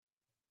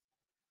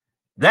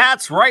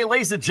That's right,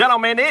 ladies and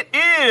gentlemen. It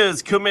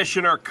is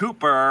Commissioner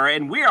Cooper,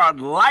 and we are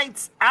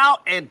lights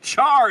out and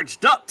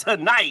charged up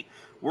tonight.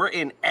 We're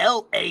in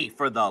LA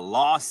for the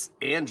Los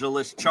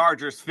Angeles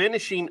Chargers,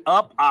 finishing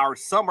up our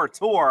summer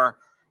tour.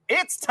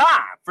 It's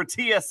time for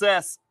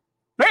TSS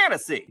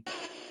Fantasy.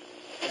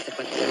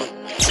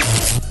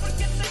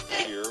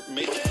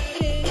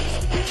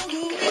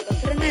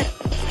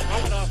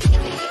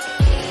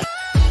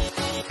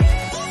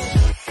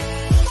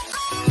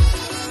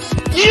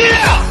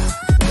 Yeah!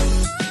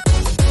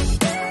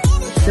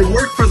 It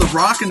worked for The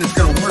Rock, and it's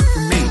going to work for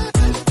me.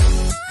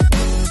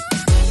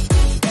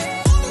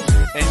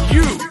 And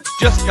you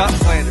just got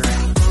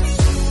slandering.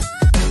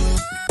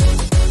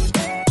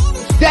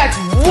 That's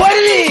what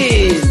it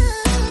is!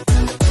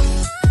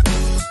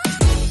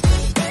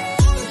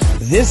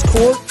 This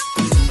court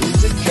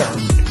is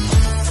adjourned.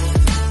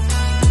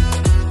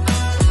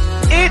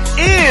 It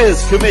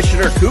is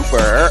Commissioner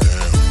Cooper.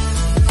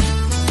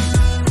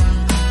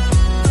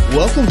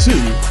 Welcome to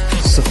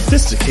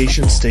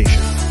Sophistication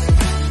Station.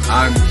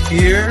 I'm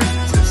here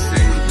to save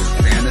your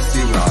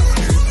fantasy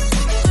roster.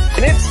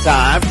 And it's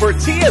time for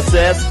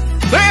TSS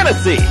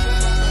Fantasy.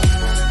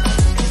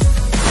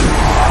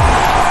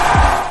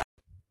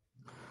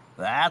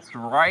 That's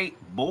right,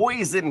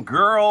 boys and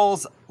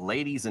girls,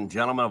 ladies and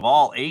gentlemen of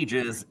all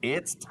ages,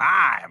 it's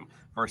time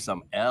for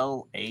some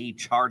LA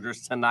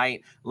Chargers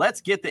tonight.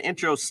 Let's get the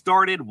intro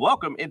started.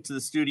 Welcome into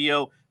the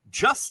studio,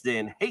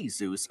 Justin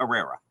Jesus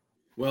Herrera.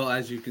 Well,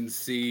 as you can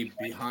see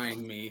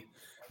behind me,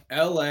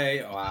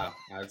 LA, wow,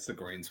 that's the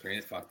green screen.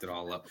 It fucked it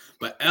all up.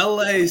 But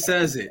LA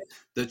says it.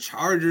 The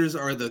Chargers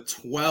are the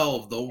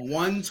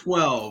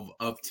 112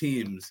 of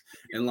teams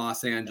in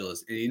Los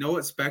Angeles. And you know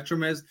what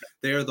Spectrum is?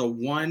 They are the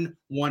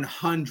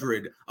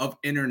 100 of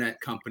internet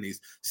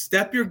companies.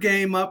 Step your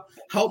game up,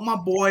 help my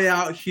boy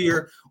out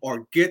here,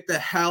 or get the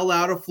hell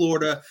out of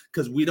Florida,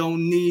 because we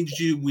don't need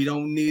you. We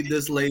don't need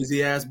this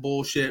lazy ass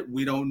bullshit.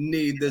 We don't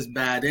need this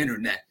bad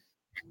internet.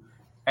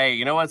 Hey,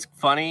 you know what's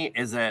funny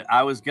is that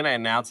I was going to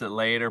announce it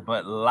later,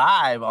 but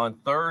live on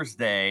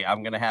Thursday,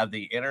 I'm going to have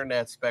the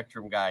Internet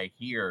Spectrum guy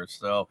here.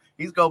 So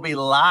he's going to be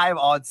live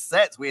on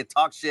sets. We had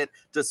talked shit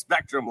to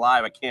Spectrum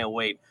Live. I can't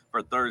wait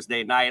for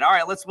Thursday night. All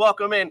right, let's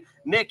welcome in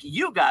Nick.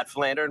 You got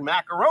Flander and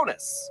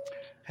Macaronis.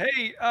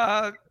 Hey,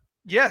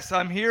 yes,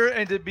 I'm here.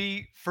 And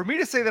for me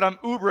to say that I'm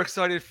uber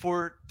excited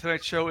for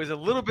tonight's show is a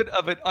little bit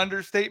of an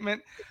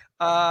understatement.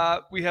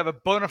 We have a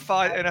bona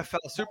fide NFL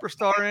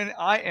superstar in.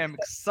 I am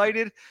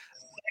excited.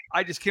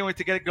 I just can't wait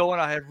to get it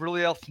going. I have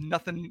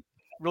nothing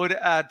really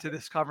to add to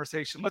this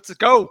conversation. Let's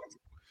go.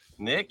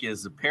 Nick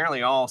is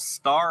apparently all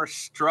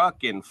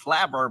starstruck and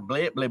flabber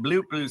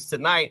bloop blues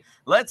tonight.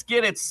 Let's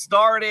get it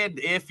started.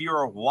 If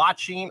you're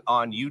watching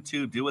on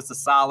YouTube, do us a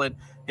solid.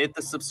 Hit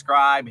the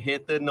subscribe,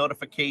 hit the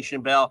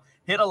notification bell,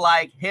 hit a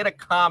like, hit a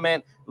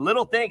comment.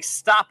 Little things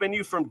stopping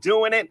you from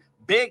doing it.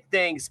 Big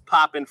things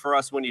popping for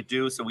us when you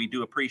do, so we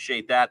do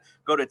appreciate that.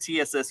 Go to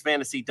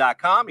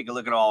tssfantasy.com. You can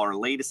look at all our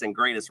latest and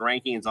greatest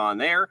rankings on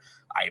there.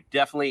 I've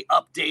definitely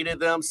updated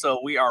them,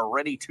 so we are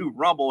ready to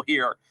rumble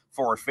here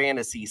for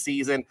fantasy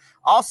season.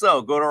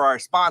 Also, go to our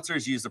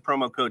sponsors. Use the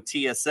promo code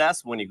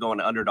TSS when you go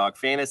into Underdog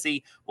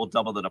Fantasy. We'll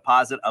double the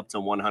deposit up to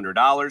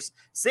 $100.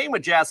 Same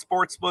with Jazz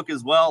Sportsbook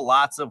as well.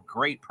 Lots of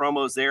great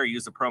promos there.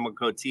 Use the promo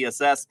code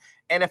TSS.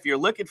 And if you're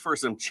looking for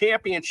some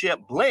championship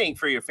bling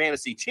for your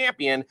fantasy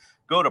champion,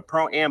 go to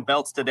Pro-Am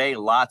Belts today.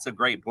 Lots of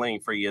great bling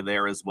for you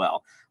there as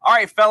well. All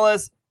right,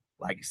 fellas.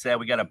 Like I said,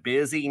 we got a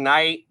busy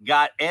night.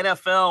 Got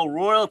NFL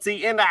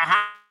royalty in the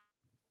house.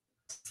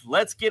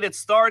 Let's get it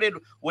started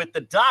with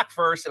the doc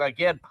first. And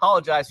again,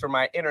 apologize for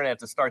my internet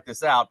to start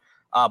this out.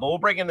 But we'll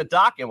bring in the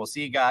doc and we'll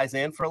see you guys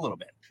in for a little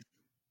bit.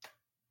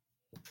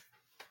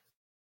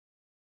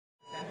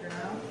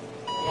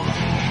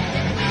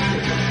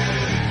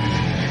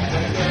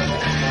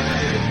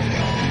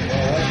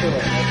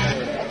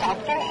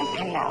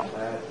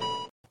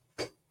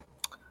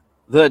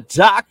 The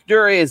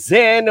doctor is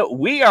in.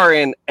 We are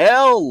in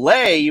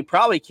LA. You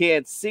probably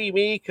can't see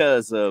me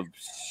because of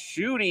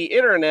shooty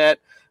internet.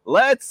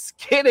 Let's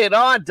get it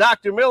on,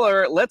 Dr.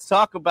 Miller. Let's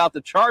talk about the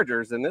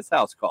Chargers in this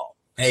house call.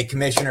 Hey,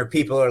 Commissioner,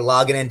 people are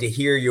logging in to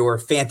hear your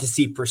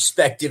fantasy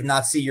perspective,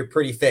 not see your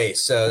pretty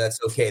face. So that's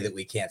okay that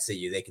we can't see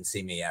you. They can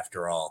see me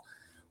after all.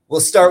 We'll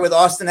start with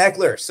Austin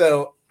Ekeler.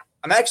 So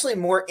I'm actually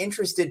more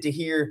interested to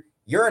hear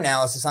your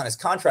analysis on his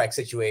contract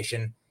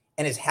situation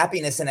and his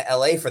happiness in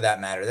LA, for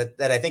that matter,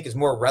 that I think is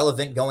more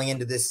relevant going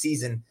into this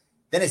season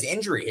than his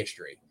injury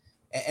history.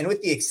 And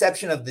with the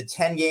exception of the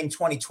 10-game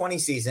 2020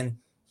 season,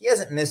 he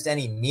hasn't missed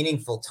any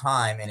meaningful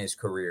time in his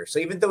career. So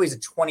even though he's a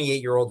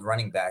 28-year-old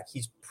running back,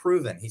 he's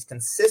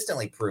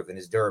consistently proven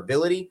his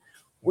durability.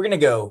 We're going to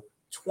go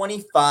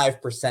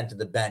 25% of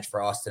the bench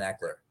for Austin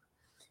Ekeler.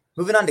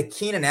 Moving on to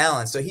Keenan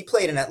Allen. So he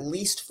played in at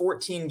least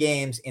 14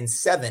 games in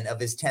 7 of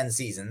his 10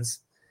 seasons.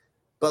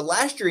 But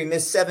last year, he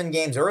missed 7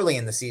 games early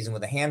in the season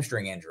with a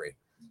hamstring injury.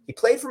 He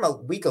played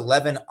from week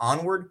 11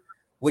 onward,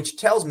 which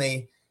tells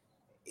me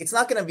it's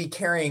not going to be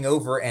carrying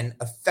over and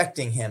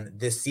affecting him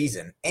this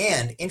season.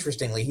 And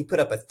interestingly, he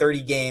put up a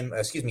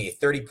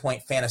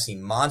 30-point fantasy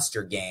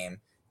monster game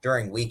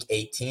during week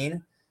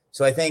 18.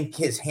 So I think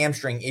his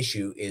hamstring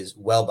issue is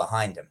well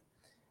behind him.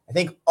 I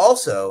think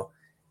also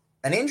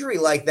an injury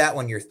like that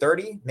when you're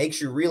 30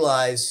 makes you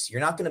realize you're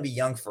not going to be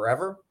young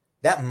forever.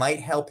 That might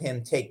help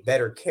him take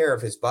better care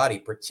of his body,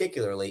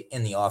 particularly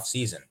in the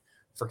offseason.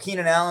 For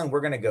Keenan Allen,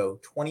 we're going to go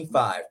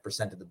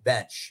 25% of the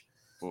bench.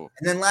 And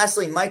then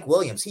lastly, Mike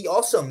Williams. He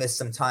also missed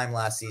some time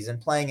last season,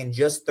 playing in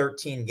just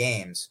 13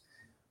 games.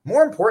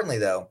 More importantly,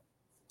 though,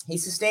 he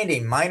sustained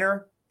a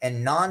minor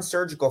and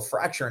non-surgical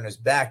fracture in his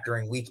back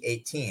during week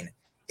 18.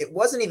 It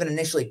wasn't even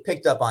initially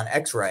picked up on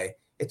x-ray.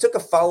 It took a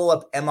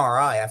follow-up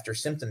MRI after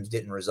symptoms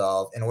didn't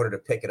resolve in order to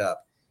pick it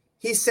up.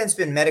 He's since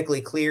been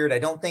medically cleared. I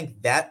don't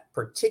think that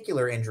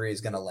particular injury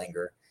is going to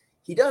linger.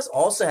 He does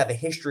also have a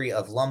history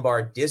of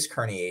lumbar disc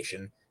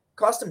herniation.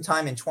 Cost him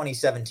time in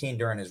 2017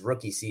 during his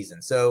rookie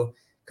season. So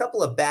a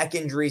couple of back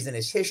injuries in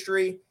his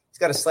history. He's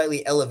got a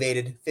slightly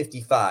elevated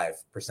 55%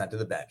 of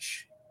the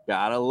bench.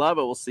 Gotta love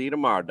it. We'll see you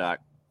tomorrow, Doc.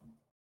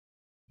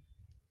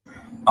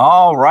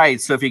 All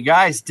right. So if you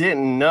guys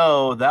didn't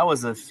know, that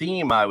was a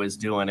theme I was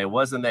doing. It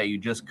wasn't that you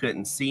just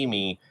couldn't see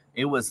me.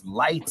 It was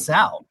lights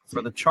out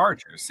for the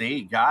Chargers.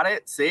 See, got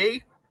it?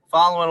 See?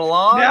 Following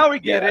along? Now we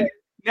get it.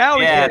 Now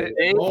we get it.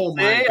 See? Oh,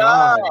 my See?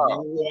 God.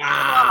 Oh,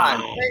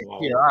 Wow.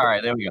 thank you. All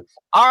right, there we go.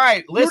 All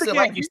right, listen,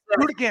 like you said,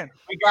 Do it again.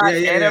 we got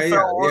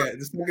NFL. Yeah.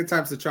 The second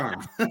time's the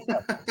charm.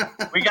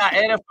 We got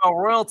NFL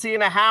royalty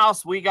in the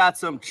house. We got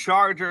some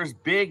Chargers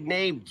big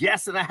name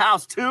guests in the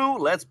house too.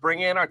 Let's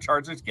bring in our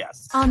Chargers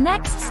guests. Our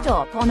next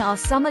stop on our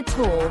summer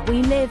tour,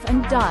 we live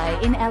and die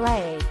in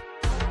LA.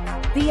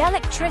 The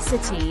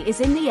electricity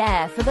is in the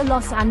air for the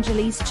Los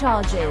Angeles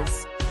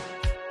Chargers.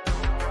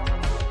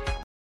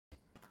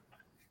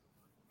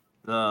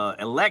 The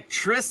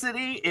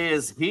electricity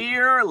is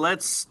here.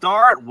 Let's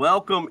start.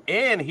 Welcome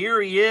in. Here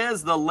he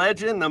is, the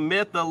legend, the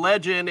myth, the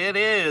legend. It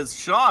is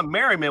Shawne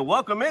Merriman.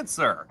 Welcome in,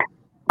 sir.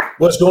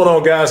 What's going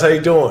on, guys? How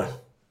you doing?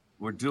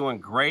 We're doing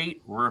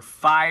great. We're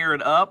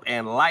fired up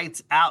and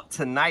lights out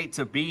tonight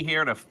to be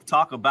here to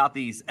talk about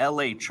these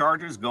LA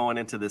Chargers going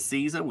into the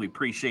season. We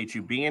appreciate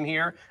you being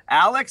here.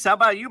 Alex, how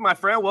about you, my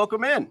friend?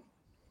 Welcome in.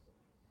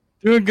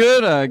 Doing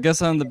good. I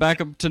guess I'm the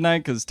backup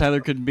tonight because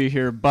Tyler couldn't be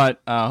here,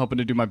 but hoping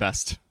to do my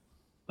best.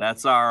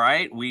 That's all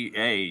right.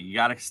 You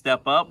got to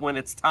step up when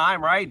it's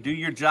time, right? Do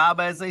your job,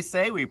 as they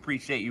say. We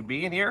appreciate you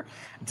being here.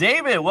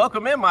 David,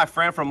 welcome in, my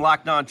friend from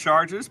Locked On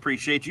Chargers.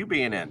 Appreciate you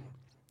being in.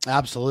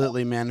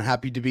 Absolutely, man.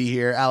 Happy to be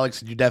here.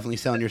 Alex, you're definitely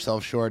selling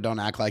yourself short. Don't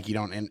act like you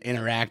don't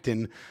interact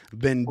and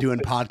been doing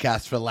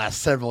podcasts for the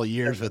last several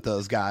years with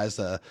those guys.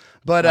 Yeah,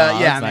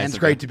 man, nice, it's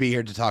great to be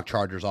here to talk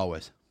Chargers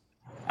always.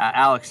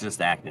 Alex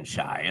just acting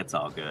shy. It's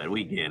all good.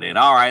 We get it.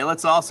 All right,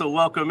 let's also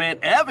welcome in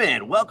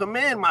Evan. Welcome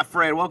in, my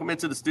friend. Welcome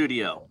into the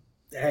studio.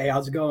 Hey,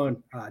 how's it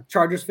going?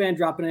 Chargers fan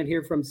dropping in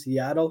here from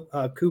Seattle.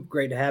 Coop,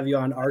 great to have you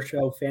on our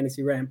show,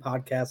 Fantasy Rant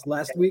Podcast,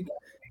 last week.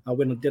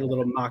 We did a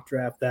little mock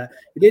draft that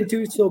we didn't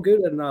do so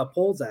good in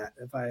polls at,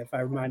 if I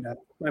remind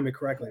me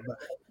correctly. But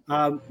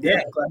glad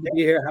to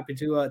be here. Happy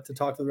to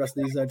talk to the rest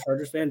of these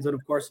Chargers fans, and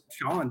of course,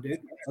 Shawne, dude,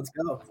 let's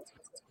go.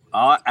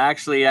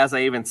 Actually, as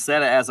I even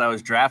said it as I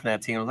was drafting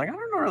that team, I was like, I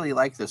don't really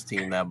like this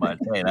team that much.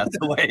 Hey, that's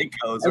the way it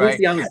goes, right?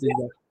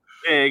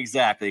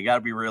 Exactly. You got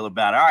to be real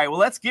about it. All right, well,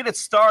 let's get it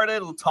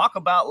started. We'll talk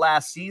about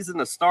last season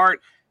to start.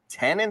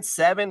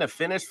 10-7 to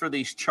finish for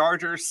these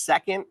Chargers,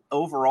 second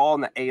overall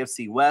in the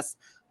AFC West.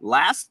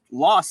 Last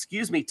loss,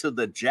 to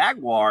the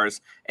Jaguars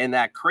in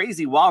that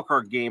crazy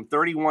wildcard game,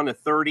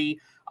 31-30.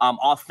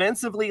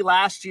 Offensively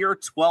last year,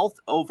 12th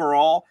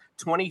overall,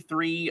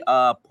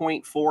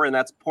 23.4, and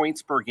that's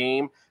points per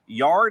game.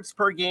 Yards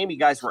per game, you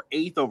guys were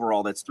 8th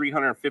overall. That's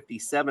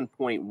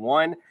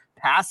 357.1.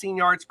 Passing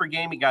yards per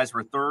game, you guys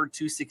were 3rd,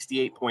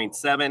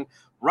 268.7.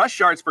 Rush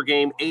yards per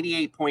game,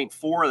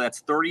 88.4.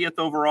 That's 30th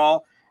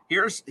overall.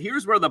 Here's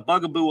where the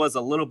bugaboo was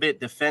a little bit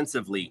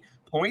defensively.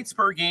 Points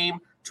per game,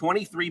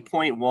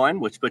 23.1,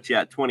 which puts you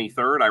at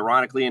 23rd,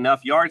 ironically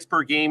enough. Yards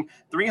per game,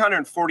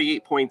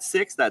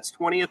 348.6. That's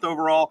 20th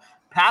overall.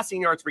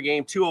 Passing yards per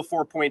game,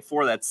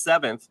 204.4. That's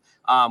 7th,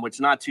 which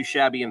is not too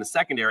shabby in the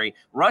secondary.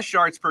 Rush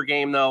yards per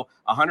game, though,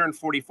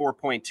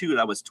 144.2.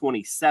 That was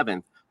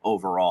 27th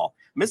overall.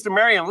 Mr.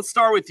 Merriman, let's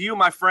start with you,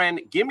 my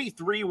friend. Give me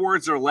 3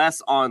 words or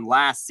less on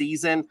last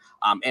season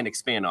and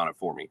expand on it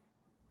for me.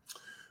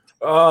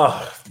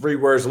 3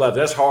 words left.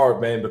 That's hard,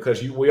 man,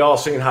 because we all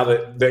seen how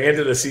the end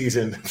of the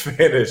season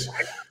finished.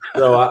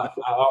 So I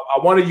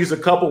want to use a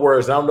couple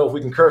words. I don't know if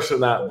we can curse or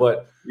not,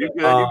 but you're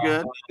good. You're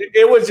good.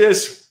 It was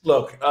just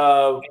look.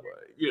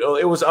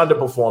 It was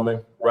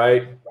underperforming,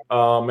 right?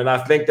 And I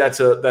think that's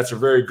a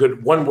very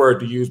good one word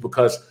to use,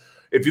 because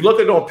if you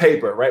look at it on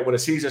paper, right, when the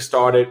season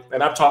started,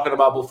 and I'm talking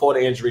about before the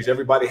injuries,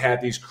 everybody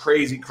had these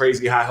crazy,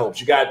 crazy high hopes.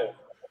 You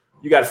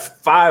got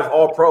 5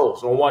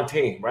 All-Pros on one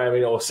team, right? I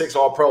mean, or 6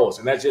 All-Pros,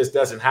 and that just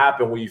doesn't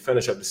happen when you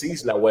finish up the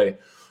season that way.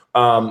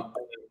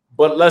 But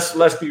But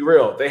let's be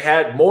real. They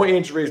had more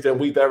injuries than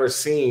we've ever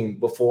seen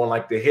before in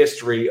like the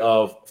history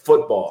of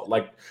football.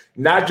 Like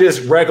not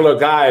just regular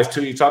guys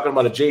too. You're talking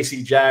about a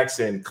J.C.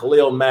 Jackson,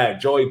 Khalil Mack,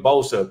 Joey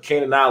Bosa,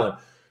 Keenan Allen.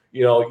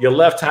 You know, your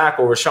left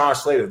tackle, Rashawn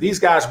Slater. These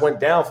guys went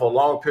down for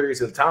long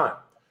periods of time.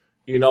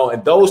 You know,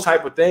 and those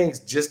type of things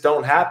just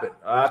don't happen.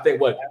 I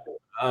think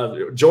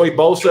Joey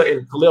Bosa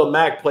and Khalil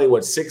Mack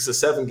played 6 or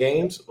 7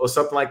 games or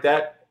something like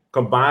that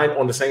combined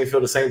on the same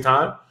field at the same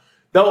time.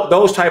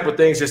 Those type of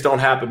things just don't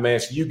happen,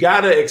 man. So you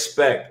got to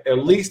expect,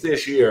 at least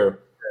this year,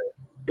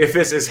 if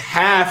it's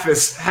half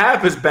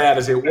as bad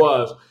as it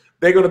was,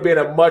 they're going to be in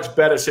a much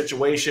better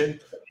situation.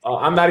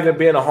 I'm not even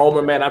being a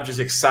homer, man. I'm just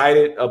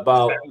excited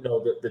about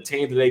the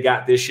team that they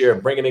got this year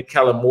and bringing in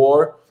Kellen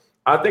Moore.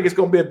 I think it's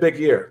going to be a big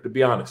year, to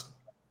be honest.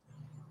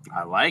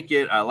 I like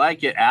it.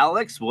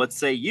 Alex, what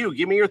say you?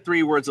 Give me your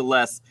 3 words or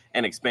less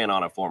and expand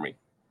on it for me.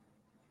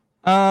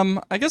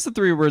 I guess the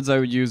 3 words I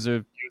would use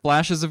are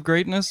flashes of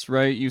greatness,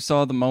 right? You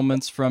saw the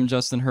moments from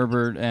Justin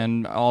Herbert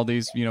and all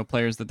these,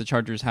 players that the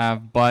Chargers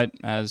have, but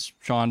as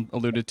Sean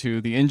alluded to,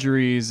 the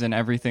injuries and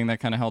everything that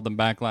kind of held them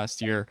back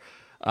last year.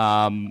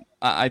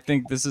 I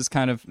think this is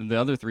kind of the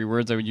other 3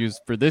 words I would use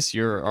for this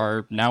year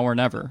are now or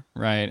never,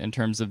 right? In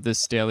terms of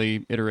this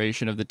daily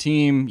iteration of the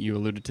team, you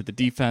alluded to the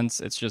defense.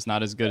 It's just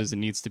not as good as it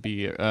needs to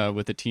be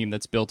with a team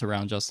that's built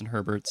around Justin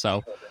Herbert.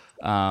 So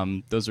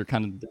those are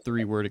kind of the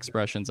 3-word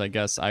expressions, I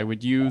guess, I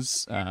would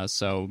use.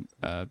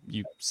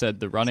 You said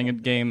the running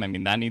game. I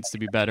mean, that needs to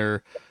be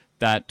better.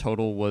 That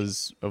total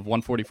was of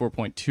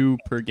 144.2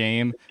 per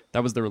game.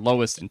 That was their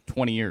lowest in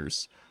 20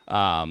 years.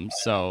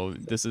 So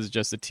this is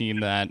just a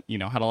team that,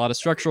 had a lot of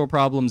structural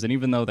problems. And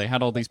even though they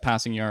had all these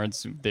passing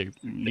yards, they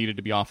needed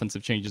to be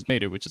offensive changes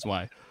made, which is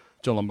why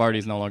Joe Lombardi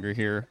is no longer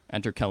here.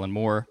 Enter Kellen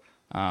Moore.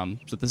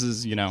 So this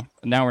is,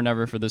 now or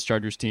never for this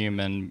Chargers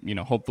team. And,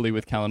 hopefully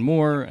with Kellen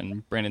Moore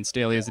and Brandon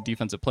Staley as a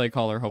defensive play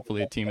caller,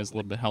 hopefully the team is a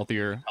little bit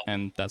healthier.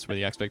 And that's where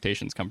the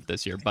expectations come for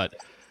this year. But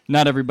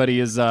not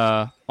everybody is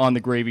on the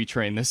gravy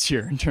train this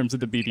year in terms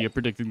of the media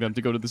predicting them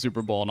to go to the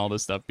Super Bowl and all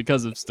this stuff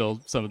because of still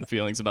some of the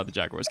feelings about the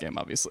Jaguars game,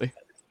 obviously.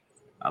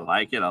 I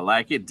like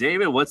it.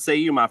 David, what say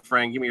you, my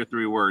friend? Give me your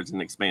 3 words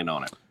and expand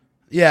on it.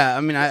 Yeah,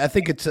 I mean, I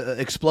think it's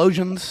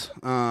explosions.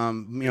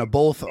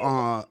 Both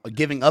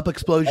giving up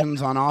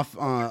explosions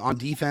on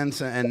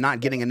defense and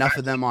not getting enough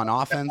of them on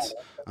offense.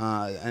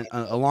 And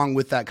along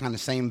with that kind of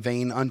same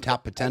vein,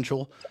 untapped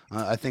potential.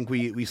 I think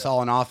we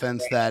saw an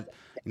offense that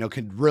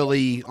could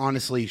really,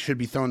 honestly, should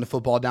be throwing the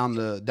football down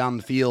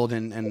the field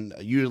and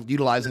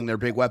utilizing their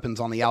big weapons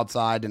on the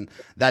outside, and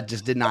that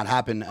just did not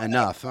happen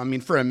enough. I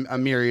mean, for a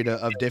myriad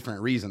of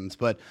different reasons,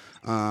 but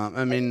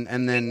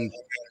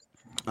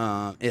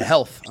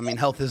health. I mean,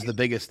 health is the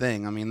biggest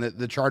thing. I mean,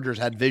 the Chargers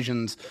had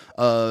visions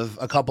of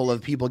a couple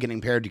of people getting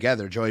paired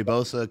together: Joey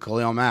Bosa,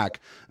 Khalil Mack,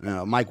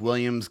 Mike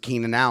Williams,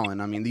 Keenan Allen.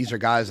 I mean, these are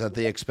guys that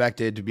they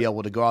expected to be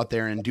able to go out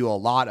there and do a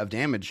lot of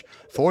damage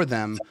for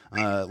them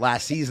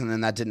last season,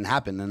 and that didn't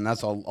happen. And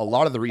that's a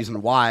lot of the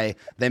reason why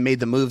they made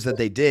the moves that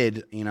they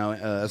did.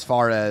 As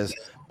far as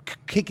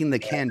kicking the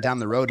can down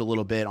the road a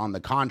little bit on the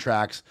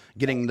contracts,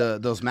 getting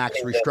those max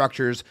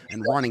restructures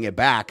and running it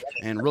back,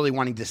 and really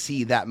wanting to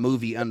see that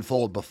movie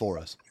unfold before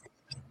us.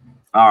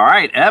 All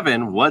right,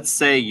 Evan, what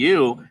say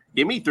you?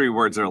 Give me 3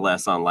 words or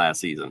less on last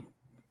season.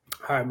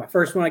 All right, my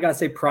first one, I got to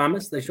say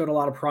promise. They showed a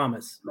lot of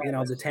promise.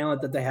 The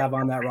talent that they have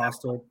on that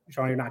roster,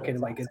 Sean, you're not kidding,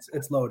 like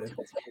it's loaded.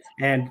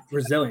 And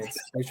resilience.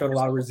 They showed a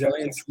lot of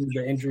resilience through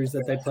the injuries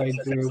that they played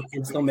through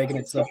and still making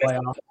it to the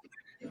playoff.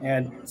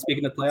 And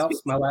speaking of playoffs,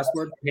 my last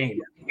word, pain.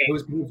 It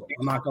was painful.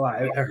 I'm not gonna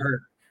lie, it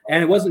hurt.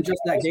 And it wasn't just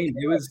that game.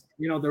 It was,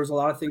 there was a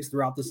lot of things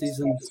throughout the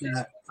season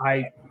that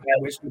I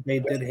wish that they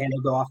did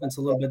handle the offense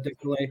a little bit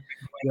differently.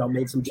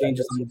 Made some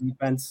changes on the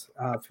defense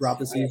throughout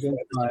the season.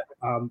 But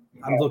I'm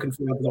looking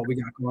forward to what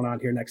we got going on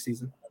here next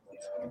season.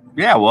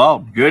 Yeah, well,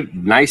 good.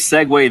 Nice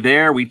segue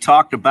there. We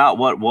talked about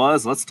what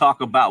was. Let's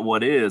talk about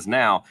what is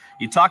now.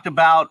 You talked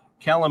about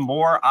Kellen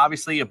Moore,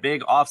 obviously a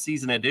big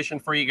offseason addition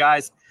for you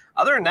guys.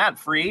 Other than that,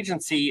 free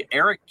agency,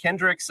 Eric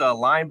Kendricks, a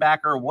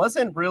linebacker,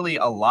 wasn't really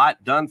a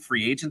lot done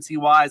free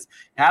agency-wise.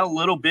 Had a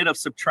little bit of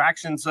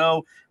subtractions,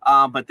 though,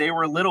 but they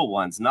were little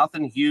ones.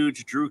 Nothing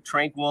huge. Drew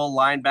Tranquill,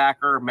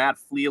 linebacker. Matt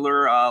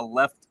Fleeler,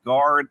 left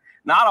guard.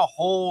 Not a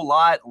whole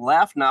lot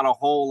left, not a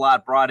whole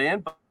lot brought in,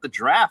 but the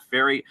draft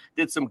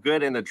did some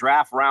good in the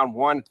draft. Round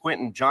 1,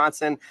 Quentin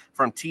Johnson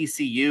from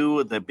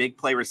TCU, the big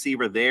play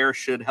receiver there,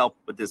 should help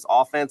with this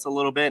offense a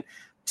little bit.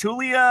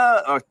 Tuli,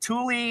 I'm just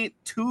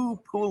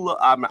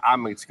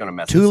gonna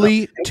mess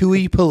Tuli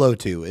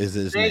Tuipulotu is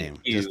his name.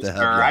 You, just to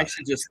help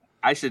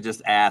I should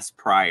just ask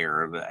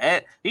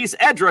prior. He's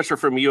edge rusher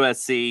from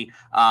USC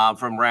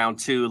from round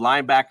 2.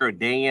 Linebacker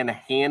Dan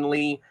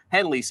Henley,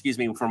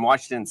 from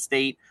Washington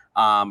State.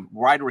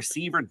 Wide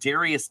receiver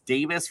Darius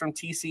Davis from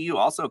TCU,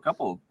 also a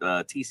couple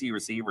TCU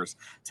receivers.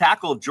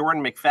 Tackle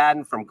Jordan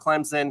McFadden from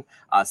Clemson.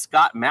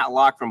 Scott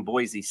Matlock from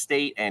Boise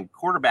State, and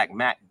quarterback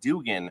Matt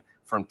Dugan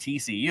from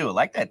TCU. I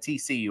like that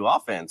TCU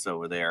offense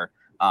over there.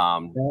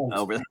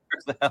 over there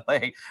in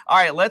LA. All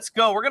right, let's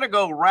go. We're gonna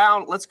go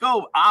round. Let's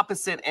go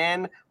opposite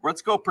end.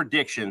 Let's go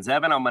predictions.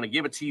 Evan, I'm gonna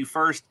give it to you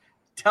first.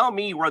 Tell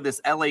me where this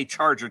LA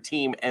Charger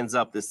team ends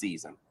up this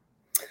season.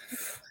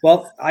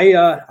 Well,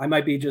 I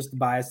might be just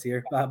biased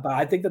here, but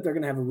I think that they're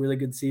going to have a really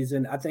good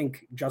season. I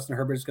think Justin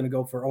Herbert is going to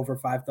go for over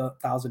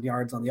 5,000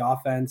 yards on the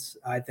offense.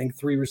 I think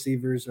 3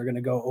 receivers are going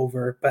to go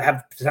over, but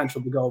have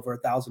potential to go over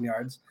 1,000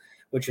 yards,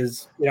 which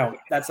is,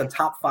 that's a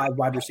top 5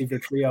 wide receiver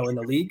trio in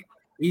the league.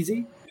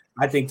 Easy.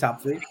 I think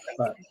top 3,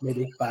 but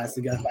maybe biased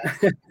again.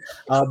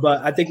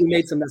 But I think we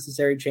made some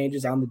necessary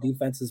changes on the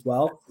defense as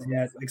well,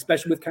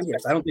 especially with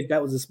Kendricks. I don't think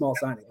that was a small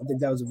signing. I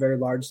think that was a very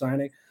large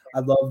signing. I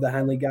love the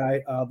Henley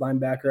guy,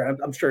 linebacker.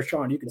 I'm sure,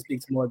 Sean, you can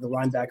speak to more of the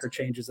linebacker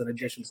changes and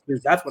additions.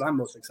 That's what I'm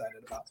most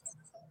excited about.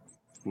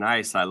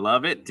 Nice. I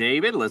love it.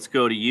 David, let's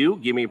go to you.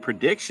 Give me a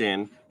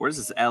prediction. Where's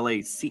this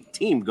LA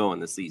team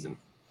going this season?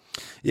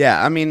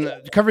 Yeah, I mean,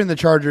 covering the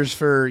Chargers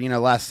for,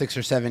 last 6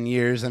 or 7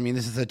 years, I mean,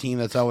 this is a team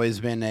that's always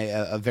been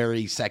a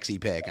very sexy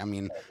pick. I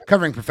mean,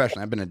 covering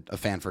professionally, I've been a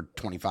fan for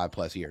 25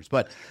 plus years.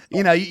 But,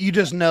 you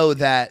just know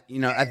that,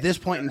 at this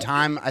point in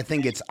time, I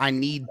think I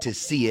need to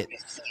see it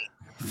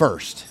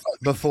first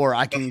before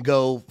I can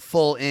go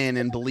full in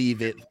and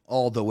believe it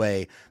all the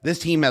way. This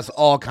team has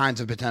all kinds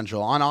of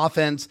potential. On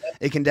offense,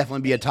 it can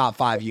definitely be a top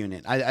 5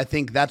 unit. I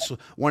think that's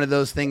one of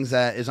those things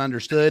that is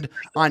understood.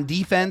 On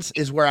defense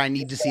is where I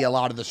need to see a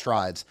lot of the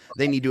strides.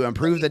 They need to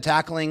improve the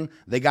tackling.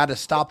 They got to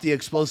stop the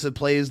explosive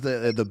plays,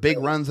 the big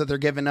runs that they're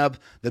giving up,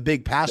 the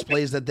big pass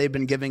plays that they've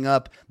been giving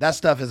up. That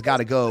stuff has got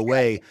to go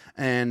away.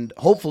 And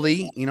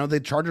hopefully, the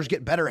Chargers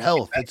get better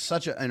health. It's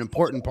such an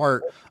important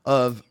part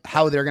of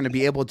how they're going to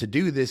be able to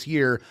do this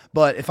year.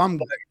 But if I'm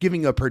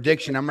giving a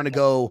prediction, I'm going to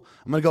go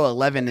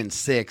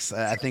 11-6.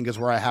 I think is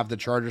where I have the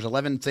Chargers.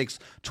 11-6,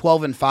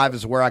 12-5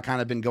 is where I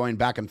kind of been going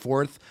back and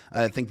forth.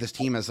 I think this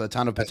team has a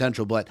ton of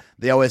potential, but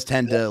they always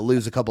tend to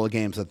lose a couple of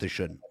games that they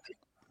shouldn't.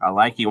 I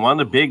like you. One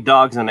of the big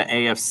dogs in the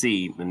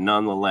AFC, but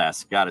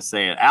nonetheless, got to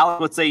say it.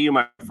 Alex, what say you,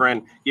 my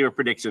friend? Give a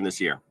prediction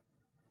this year.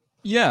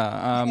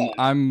 Yeah,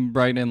 I'm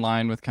right in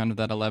line with kind of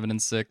that 11-6,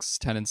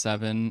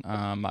 10-7.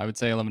 I would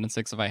say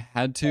 11-6 if I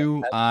had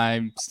to.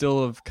 I'm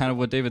still of kind of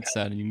what David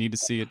said. You need to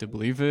see it to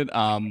believe it.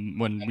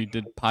 When we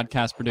did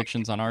podcast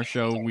predictions on our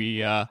show,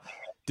 we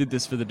did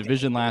this for the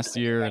division last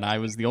year, and I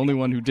was the only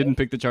one who didn't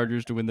pick the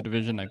Chargers to win the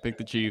division. I picked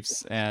the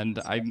Chiefs, and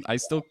I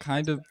still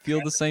kind of feel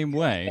the same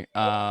way.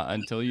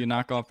 Until you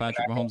knock off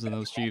Patrick Mahomes and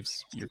those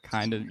Chiefs, your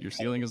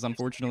ceiling is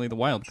unfortunately the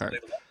wild card.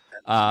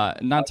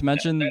 Not to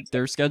mention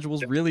their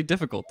schedule's really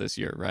difficult this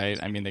year, right?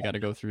 I mean, they got to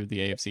go through the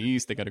AFC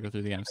East, they got to go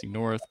through the NFC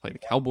North, play the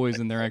Cowboys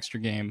in their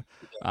extra game.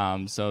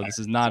 So this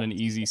is not an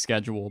easy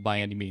schedule by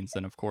any means.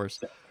 Then, of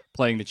course,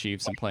 playing the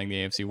Chiefs and playing the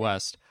AFC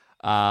West.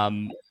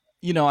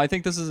 I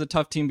think this is a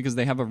tough team because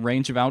they have a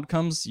range of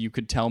outcomes. You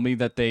could tell me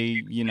that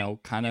they,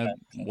 kind of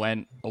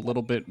went a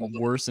little bit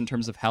worse in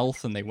terms of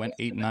health and they went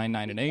 8-9,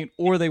 9-8,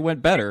 or they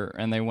went better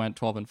and they went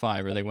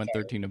 12-5, or they went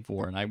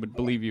 13-4. And I would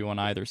believe you on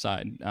either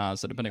side.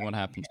 So depending on what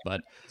happens.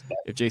 But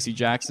if JC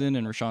Jackson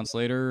and Rashawn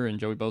Slater and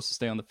Joey Bosa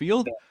stay on the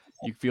field,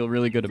 you feel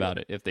really good about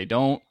it. If they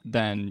don't,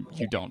 then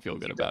you don't feel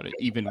good about it,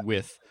 even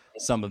with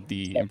some of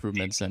the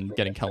improvements and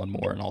getting Kellen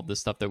Moore and all this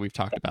stuff that we've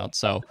talked about.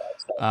 So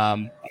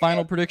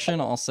final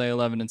prediction, I'll say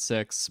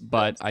 11-6,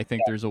 but I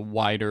think there's a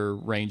wider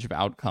range of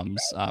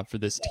outcomes for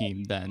this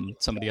team than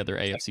some of the other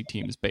AFC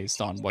teams based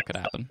on what could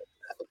happen.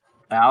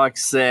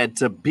 Alex said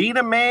to beat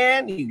a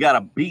man, you got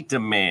to beat the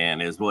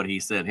man is what he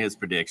said, his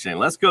prediction.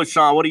 Let's go,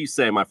 Sean. What do you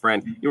say, my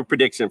friend? Your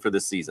prediction for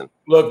this season?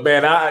 Look,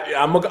 man, I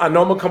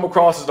know I'm going to come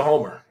across as a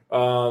homer,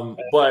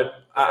 but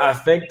I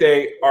think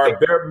they are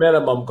bare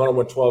minimum going to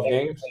win 12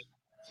 games.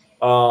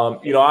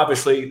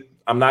 Obviously,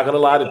 I'm not going to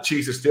lie. The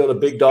Chiefs are still the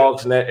big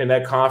dogs in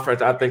that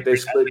conference. I think they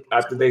split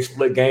after they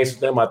split games with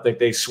them. I think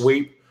they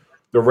sweep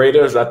the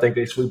Raiders. I think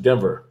they sweep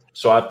Denver.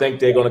 So I think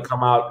they're going to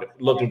come out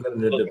looking good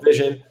in the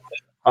division.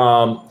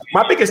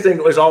 My biggest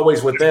thing is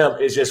always with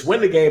them is just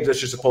win the games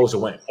that you're supposed to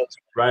win,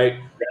 right?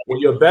 When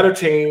you're a better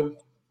team,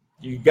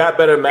 you got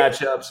better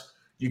matchups.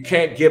 You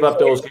can't give up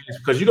those games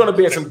because you're going to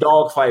be in some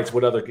dog fights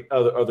with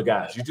other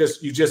guys. You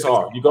just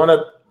are. You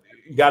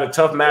got a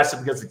tough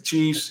matchup against the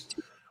Chiefs.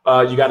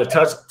 You got a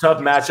tough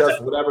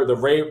matchup, whatever.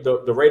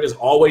 The Raiders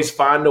always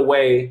find a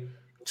way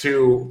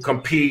to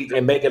compete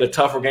and make it a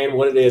tougher game than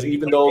what it is.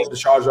 Even though the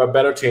Chargers are a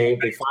better team,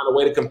 they find a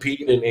way to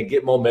compete and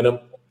get momentum.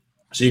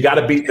 So you got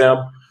to beat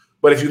them.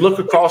 But if you look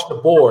across the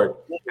board,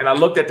 and I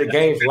looked at the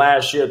games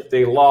last year that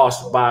they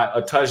lost by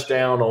a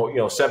touchdown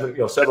or 7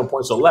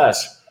 points or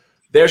less,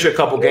 there's your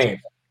couple games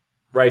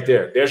right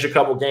there. There's your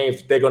couple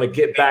games they're going to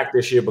get back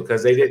this year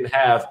because they didn't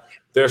have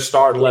their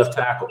starting left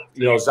tackle.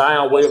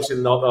 Zion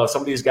Williamson,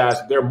 some of these guys,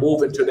 they're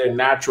moving to their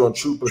natural and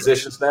true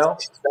positions now.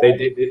 They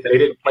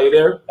didn't play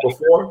there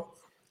before.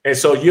 And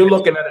so you're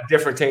looking at a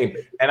different team.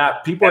 And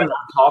people are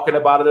not talking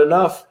about it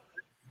enough.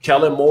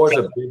 Kellen Moore is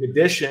a big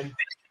addition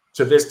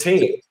to this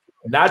team.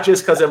 Not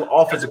just because I'm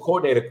offensive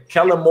coordinator.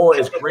 Kellen Moore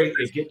is great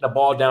at getting the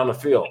ball down the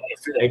field.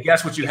 And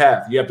guess what you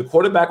have? You have the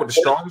quarterback with the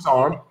strongest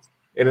arm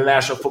in the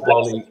National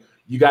Football League.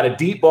 You got a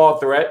deep ball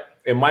threat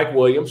and Mike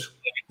Williams,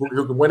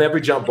 who can win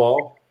every jump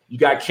ball. You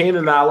got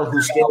Keenan Allen,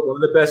 who's still one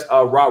of the best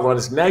route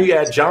runners. Now you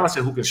add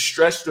Johnson, who can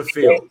stretch the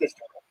field.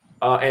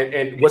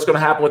 And what's going to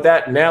happen with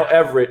that? Now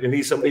Everett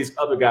and some of these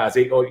other guys,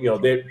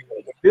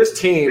 this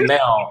team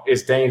now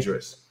is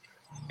dangerous.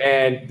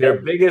 And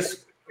their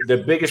biggest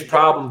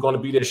problem going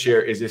to be this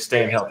year is just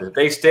staying healthy. If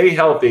they stay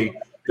healthy,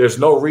 there's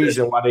no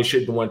reason why they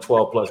shouldn't win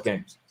 12-plus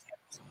games.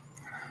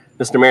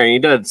 Mr. Marion, you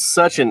did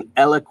such an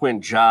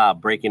eloquent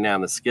job breaking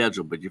down the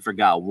schedule, but you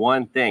forgot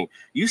one thing.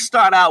 You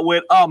start out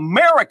with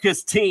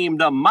America's team,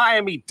 the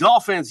Miami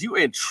Dolphins. You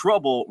in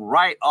trouble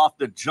right off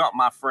the jump,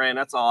 my friend.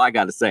 That's all I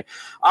got to say.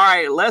 All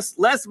right, let's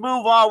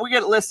move on. We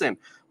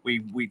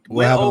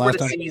went over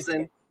the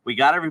season. We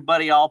got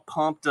everybody all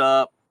pumped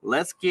up.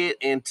 Let's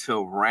get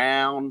into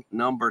round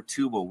number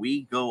 2 where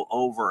we go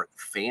over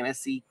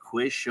Fantasy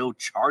Quiz Show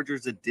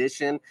Chargers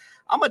edition.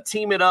 I'm going to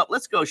team it up.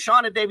 Let's go.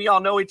 Sean and Dave, you all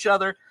know each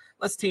other.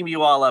 Let's team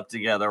you all up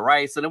together,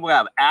 right? So then we'll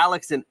have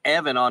Alex and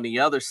Evan on the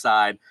other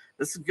side.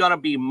 This is going to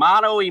be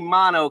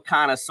mano-a-mano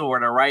kind of,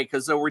 sort of, right?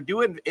 Because we're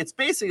doing – it's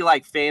basically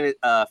like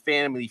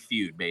Family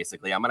Feud,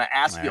 basically. I'm going to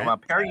ask you – I'm going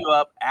to pair you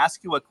up,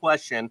 ask you a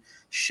question,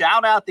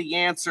 shout out the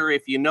answer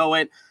if you know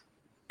it.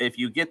 If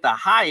you get the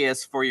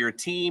highest for your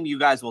team, you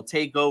guys will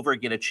take over,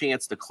 get a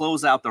chance to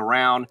close out the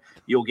round.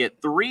 You'll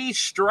get 3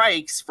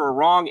 strikes for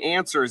wrong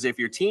answers. If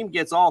your team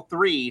gets all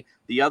 3,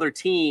 the other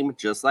team,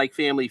 just like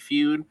Family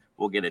Feud,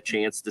 will get a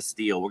chance to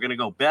steal. We're going to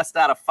go best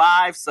out of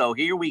 5. So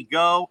here we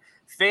go.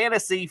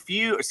 Fantasy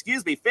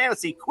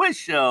Quiz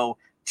Show,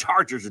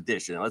 Chargers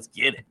edition. Let's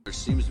get it. There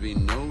seems to be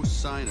no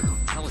sign of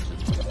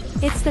intelligence.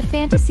 It's the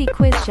Fantasy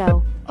Quiz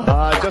Show.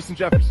 Justin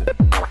Jefferson.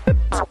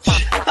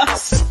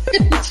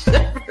 Justin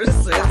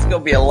Jefferson. It's going to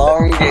be a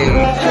long game.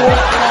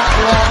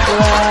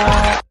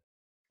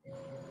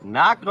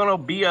 Not going to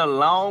be a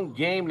long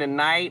game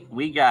tonight.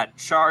 We got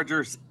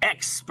Chargers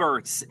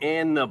experts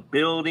in the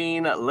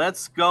building.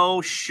 Let's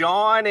go,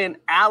 Sean and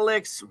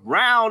Alex.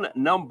 Round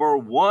number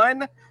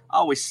 1. I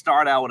always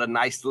start out with a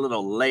nice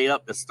little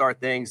layup to start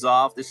things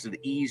off. This should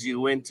ease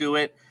you into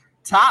it.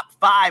 Top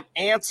 5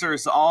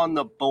 answers on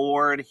the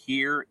board.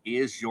 Here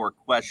is your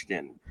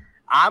question.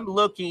 I'm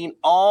looking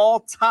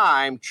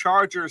all-time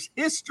Chargers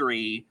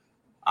history.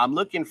 I'm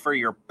looking for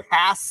your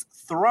pass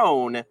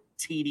thrown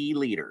TD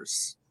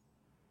leaders.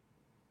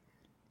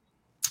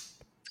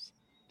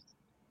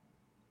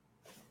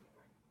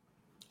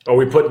 Are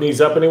we putting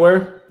these up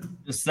anywhere?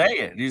 Just say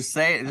it. Just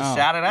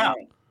shout it out.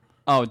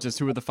 Oh, just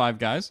who are the 5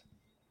 guys?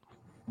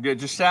 Yeah,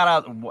 just shout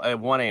out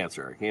one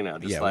answer.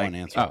 One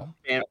answer.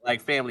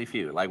 Like Family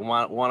Feud, like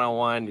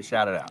one-on-one. You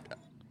shout it out.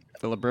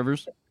 Phillip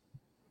Rivers.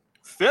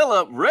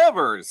 Phillip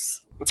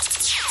Rivers.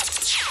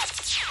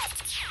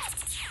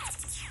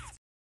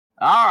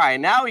 All right,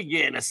 now we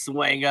get in a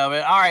swing of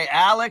it. All right,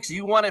 Alex,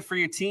 you want it for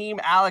your team.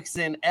 Alex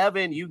and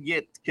Evan, you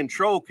get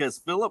control because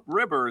Phillip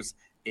Rivers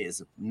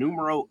is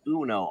numero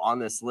uno on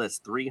this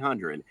list,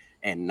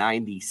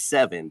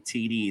 397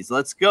 TDs.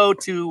 Let's go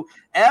to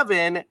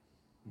Evan.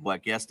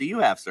 What guess do you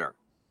have, sir?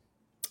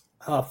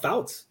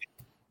 Fouts.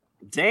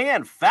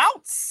 Dan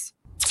Fouts.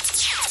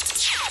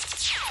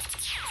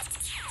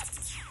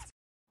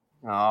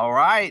 All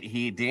right.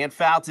 Dan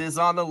Fouts is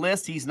on the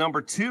list. He's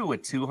number 2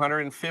 with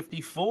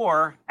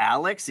 254.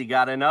 Alex, you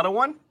got another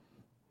one?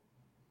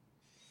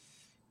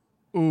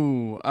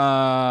 Ooh,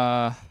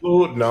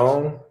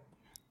 no.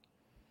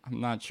 I'm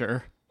not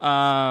sure.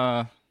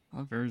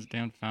 Where's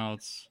Dan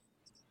Fouts?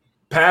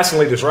 Passing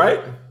leaders, right?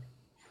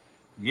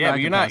 Yeah,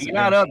 but you're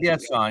not up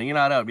yet, Sean. You're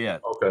not up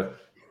yet. Okay.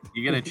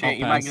 You get a chance.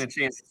 You might get a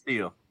chance to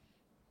steal.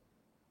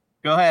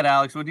 Go ahead,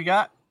 Alex. What do you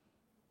got?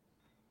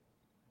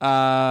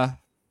 No,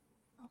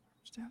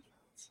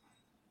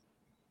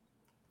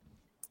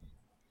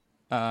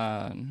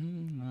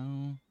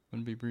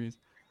 wouldn't be Breeze.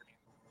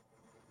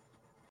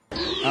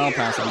 I'll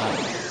pass on that.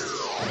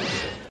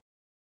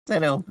 Say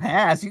no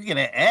pass. You get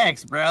an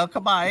X, bro.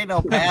 Come on, ain't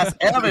no pass.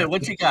 Evan,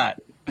 what you got?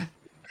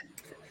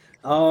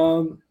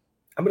 I'm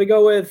gonna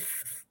go with.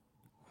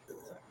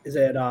 Is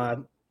it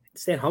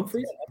Stan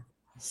Humphries?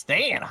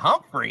 Stan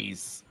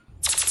Humphries.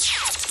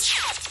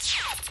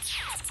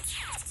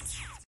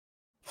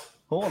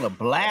 Pulling a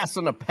blast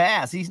on the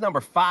pass. He's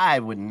number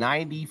 5 with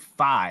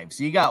 95.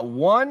 So you got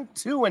 1,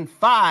 2, and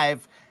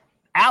 5.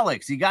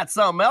 Alex, you got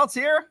something else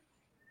here?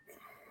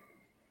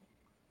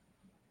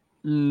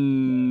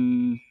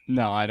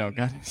 No, I don't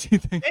got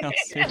anything else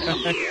here.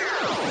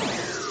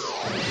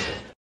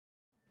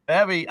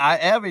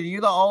 Evan,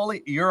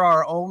 you're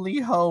our only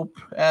hope,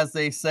 as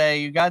they say.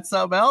 You got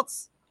something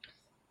else?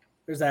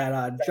 There's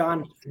that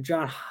John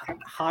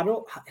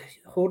Hoddle.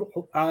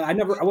 I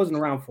wasn't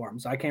around for him,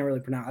 so I can't really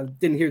pronounce. I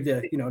didn't hear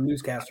the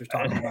newscasters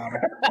talking about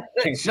him.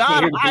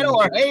 John Hoddle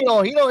or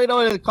Hadle. He don't know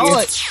what to call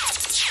it.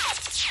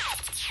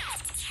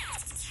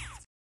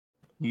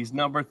 He's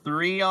number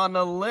 3 on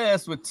the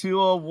list with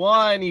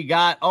 201. You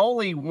got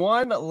only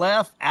 1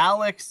 left.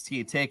 Alex, do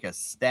you take a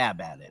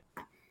stab at it?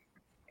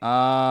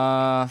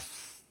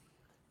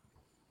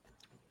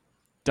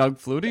 Doug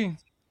Flutie.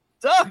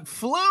 Doug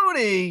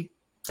Flutie.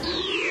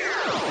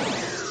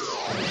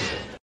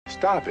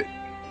 Stop it.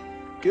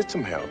 Get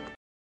some help.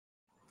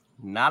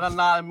 Not a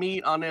lot of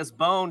meat on this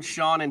bone,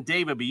 Sean and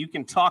David, but you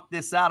can talk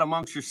this out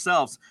amongst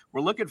yourselves.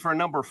 We're looking for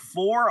number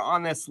 4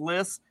 on this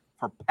list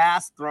for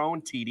pass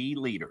thrown TD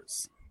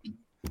leaders.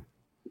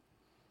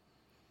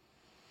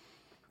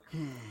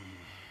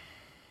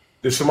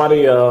 Did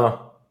somebody you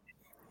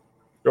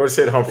already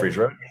said Humphreys,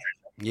 right?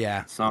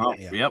 Yeah. So,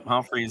 Yep,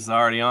 Humphreys is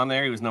already on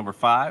there. He was number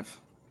 5.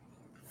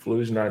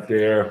 Flu's not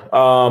there.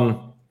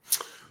 God.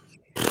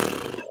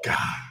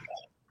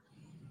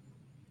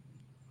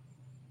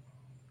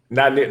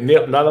 Not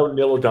Neil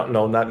O'Donnell.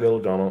 No, not Neil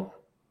O'Donnell.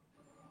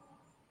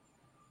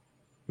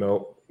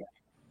 No.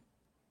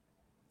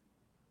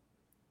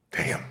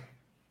 Damn.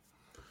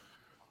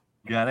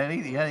 You got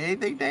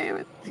anything,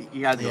 David?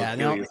 You got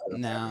no,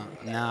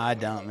 I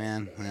don't,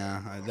 man.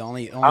 No, the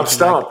only I'm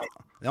stumped.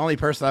 The only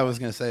person I was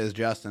going to say is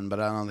Justin, but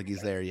I don't think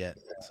he's there yet.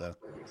 So,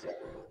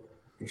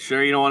 you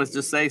sure you don't want us to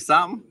just say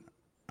something?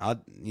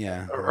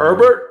 Yeah.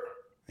 Herbert?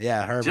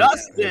 Yeah, Herbert.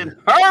 Justin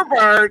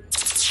Herbert.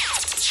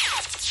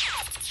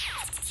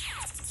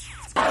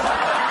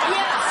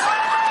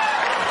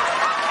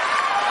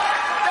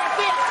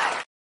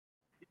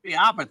 The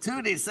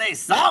opportunity to say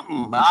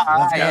something.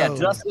 Yeah,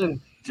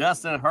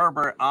 Justin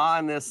Herbert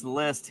on this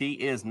list. He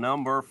is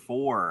number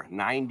 4,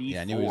 94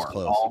 yeah, I knew he was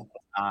close. all the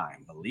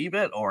time. Believe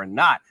it or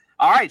not.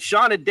 All right,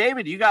 Sean and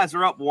David, you guys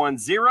are up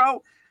 1-0.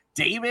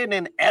 David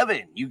and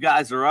Evan, you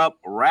guys are up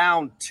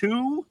round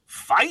 2.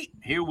 Fight.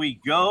 Here we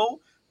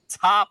go.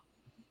 Top,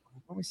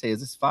 let me say,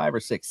 is this 5 or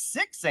 6?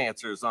 6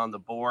 answers on the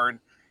board.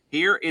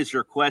 Here is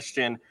your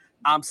question.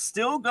 I'm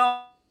still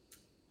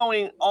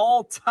going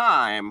all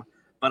time,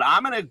 but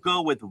I'm going to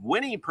go with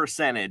winning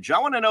percentage. I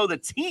want to know the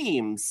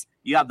teams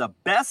you have the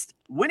best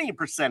winning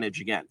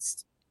percentage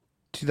against.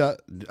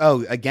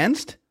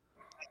 Against?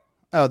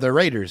 Oh, the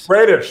Raiders.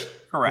 Raiders.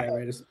 Correct. Yeah,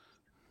 Raiders.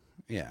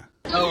 Yeah.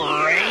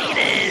 The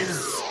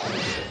Raiders.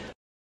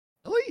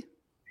 Really?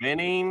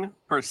 Winning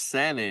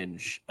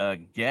percentage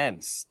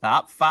against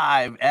top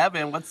 5.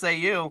 Evan, what say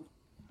you?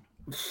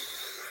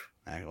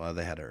 Well,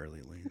 they had an early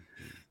lead.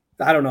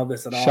 I don't know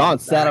this at all. Sean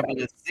sat up in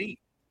his seat.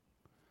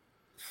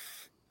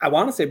 I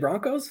want to say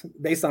Broncos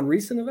based on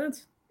recent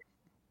events.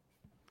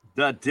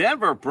 The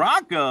Denver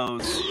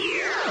Broncos.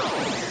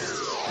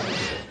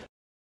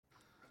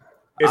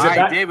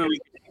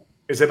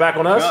 Is it back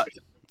on us?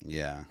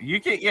 Yeah.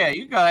 You can. Yeah,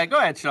 you go ahead. Go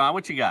ahead, Sean.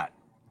 What you got?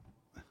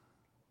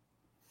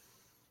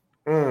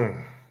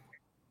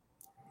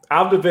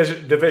 Out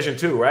division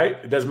 2, right?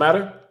 It doesn't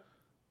matter.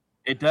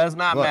 It does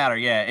not matter.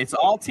 Yeah, it's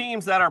all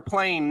teams that are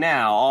playing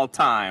now, all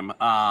time.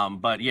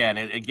 But yeah,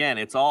 and again,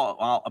 it's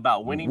all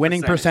about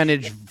winning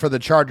percentage for the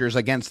Chargers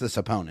against this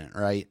opponent,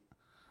 right?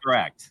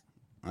 Correct.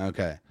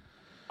 Okay.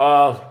 You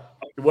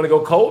want to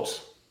go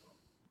Colts?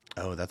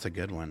 Oh, that's a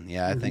good one.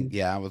 Yeah, I think.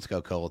 Yeah, let's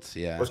go Colts.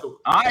 Yeah. Let's go.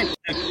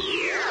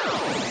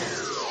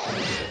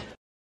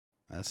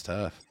 That's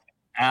tough.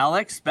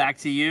 Alex, back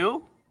to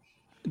you.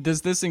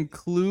 Does this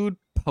include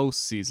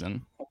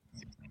postseason?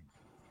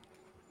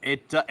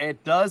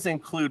 It does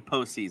include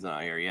postseason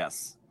out here,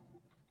 yes.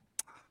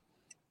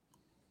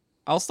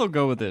 I'll still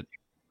go with it.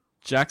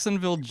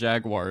 Jacksonville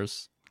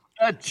Jaguars.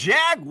 The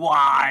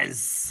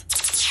Jaguars.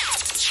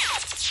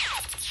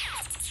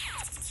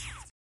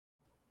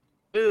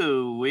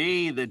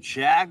 Ooh-wee, the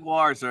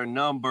Jaguars are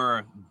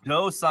number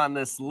 2 on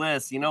this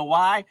list. You know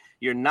why?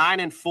 You're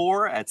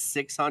 9-4 at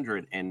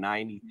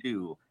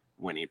 692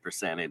 winning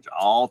percentage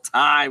all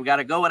time. Got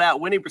to go with that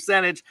winning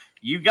percentage.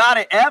 You got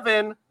it,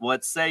 Evan.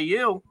 What say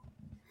you?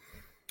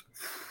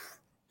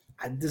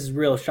 This is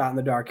real shot in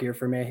the dark here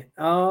for me.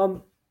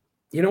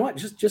 You know what?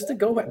 Just to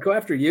go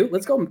after you.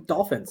 Let's go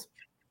Dolphins.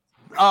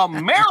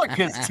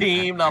 America's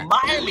team, the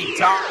Miami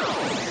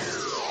Dolphins.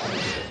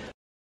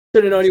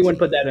 Should have known you wouldn't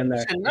put that in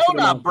there. No,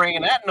 not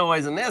bringing that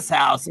noise in this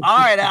house. All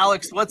right,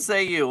 Alex, what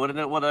say you?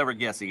 Whatever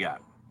guess you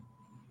got.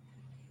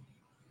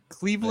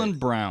 Cleveland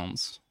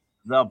Browns.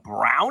 The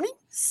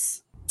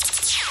Brownies?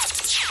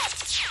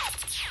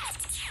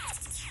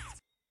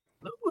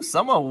 Ooh,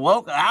 someone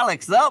woke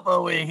Alex up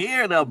over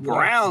here. The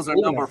Browns are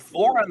number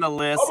 4 on the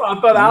list. I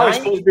thought Alex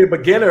was supposed to be a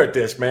beginner at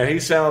this, man. He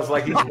sounds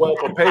like he's well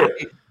prepared.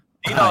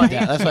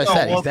 That's what I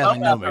said. He's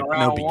definitely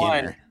no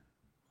beginner.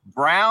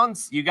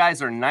 Browns, you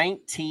guys are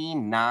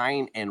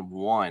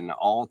 19-9-1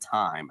 all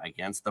time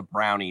against the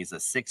Brownies, a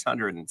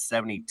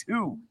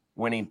 672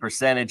 winning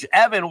percentage.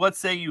 Evan, what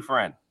say you,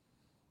 friend?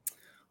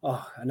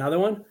 Oh, another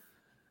one?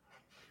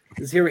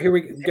 Here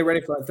we get ready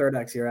for our third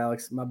X here,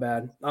 Alex. My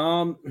bad.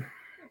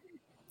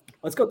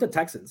 Let's go to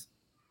Texans.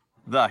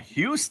 The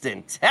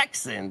Houston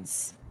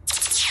Texans.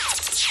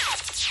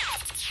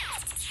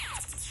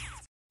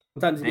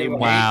 They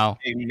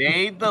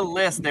made the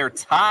list. They're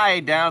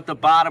tied down at the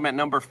bottom at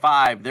number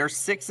 5. They're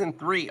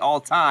 6-3 all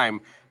time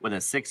with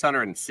a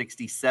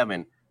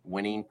 667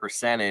 winning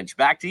percentage.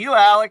 Back to you,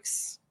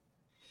 Alex.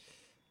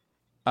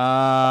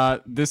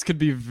 This could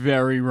be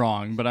very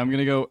wrong, but I'm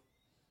gonna go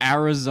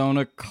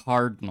Arizona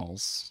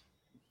Cardinals.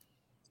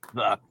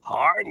 The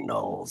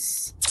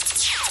Cardinals.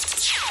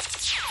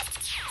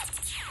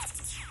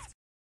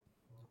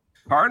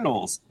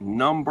 Cardinals,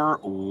 number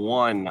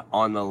 1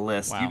 on the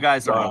list. Wow. You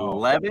guys are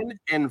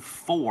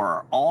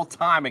 11-4 all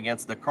time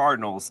against the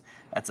Cardinals.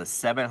 That's a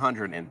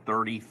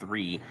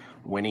 733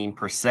 winning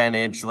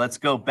percentage. Let's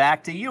go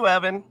back to you,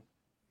 Evan.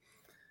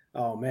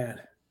 Oh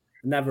man,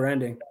 never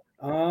ending.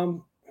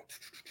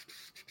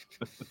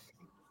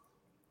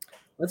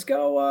 Let's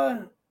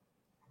go.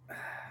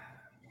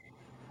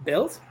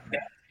 Bills.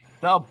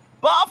 The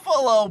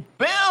Buffalo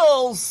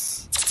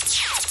Bills.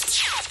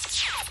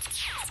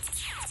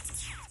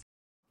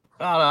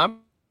 I'm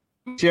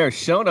share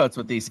show notes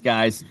with these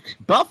guys.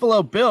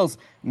 Buffalo Bills,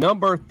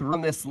 number 3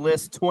 on this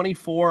list,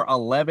 24,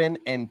 11,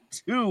 and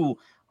 2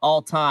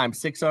 all time,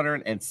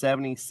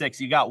 676.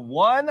 You got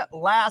one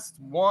last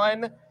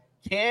one.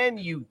 Can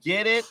you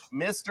get it,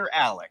 Mr.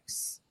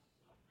 Alex?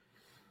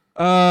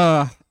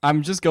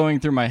 I'm just going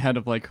through my head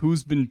of like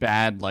who's been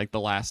bad like the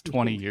last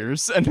 20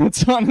 years, and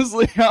it's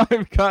honestly how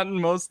I've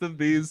gotten most of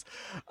these.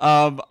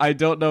 I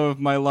don't know if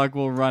my luck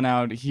will run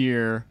out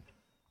here.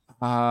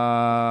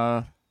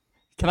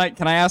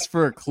 Can I ask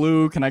for a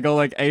clue? Can I go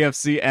like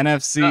AFC,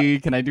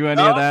 NFC? Can I do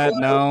any of that?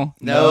 No,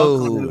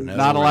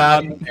 not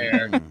allowed.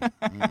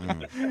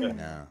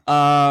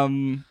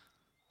 No.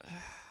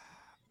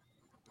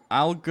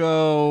 I'll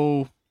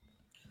go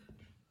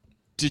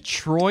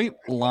Detroit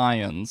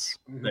Lions.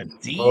 The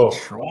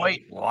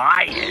Detroit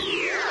Lions.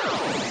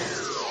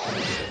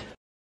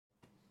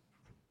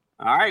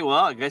 All right,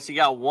 well, I guess you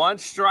got one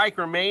strike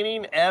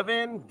remaining.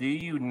 Evan, do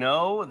you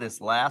know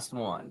this last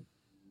one?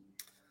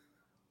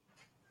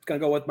 Gonna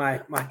go with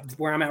my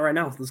where I'm at right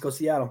now. Let's go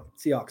Seattle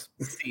Seahawks.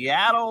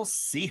 Seattle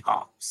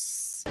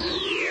Seahawks.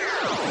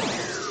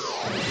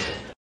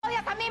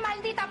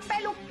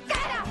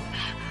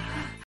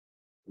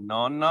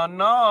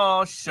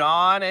 No.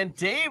 Sean and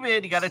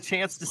David, you got a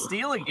chance to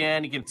steal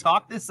again. You can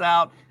talk this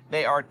out.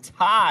 They are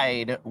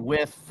tied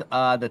with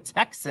the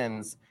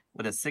Texans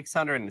with a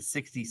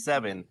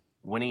 667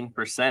 winning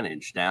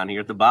percentage down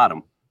here at the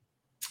bottom.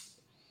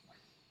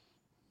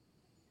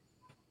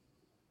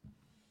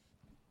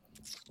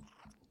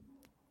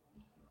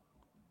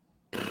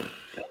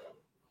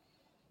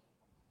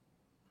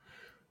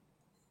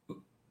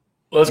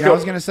 Let's go. I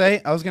was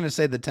gonna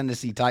say the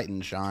Tennessee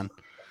Titans, Sean.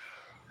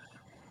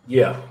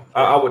 Yeah,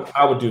 I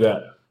would do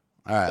that.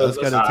 All right, let's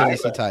go to the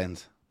Tennessee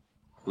Titans.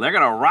 They're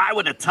gonna ride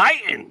with the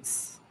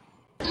Titans.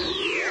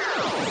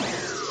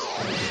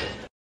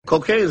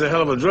 Cocaine is a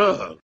hell of a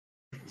drug.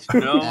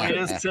 No, it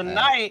is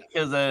tonight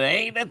because it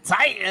ain't the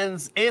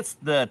Titans. It's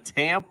the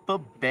Tampa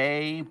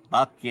Bay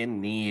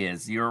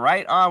Buccaneers. You're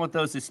right on with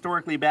those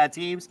historically bad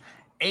teams.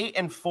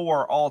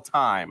 8-4 all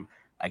time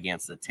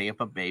against the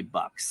Tampa Bay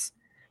Bucks.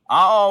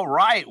 All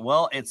right.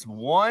 Well, it's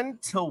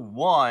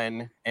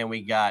 1-1, and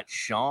we got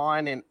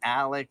Sean and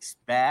Alex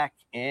back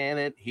in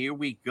it. Here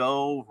we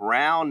go.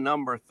 Round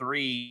number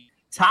 3.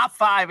 Top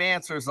 5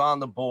 answers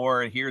on the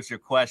board. Here's your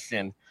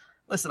question.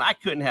 Listen, I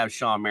couldn't have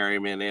Sean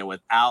Merriman in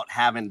without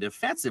having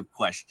defensive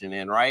question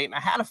in, right? And I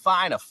had to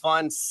find a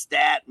fun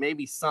stat,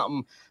 maybe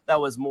something that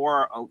was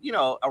more,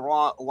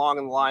 along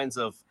the lines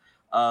of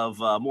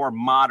more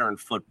modern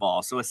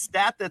football. So a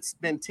stat that's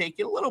been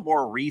taken a little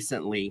more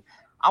recently.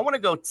 I want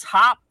to go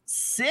top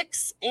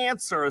 6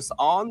 answers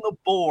on the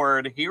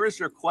board. Here is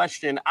your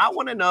question. I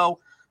want to know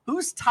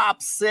who's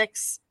top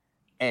 6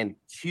 and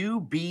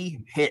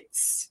QB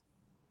hits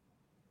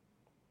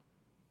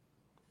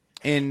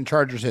in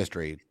Chargers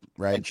history,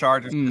 right? In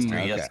Chargers history,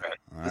 okay. yes, sir.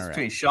 This is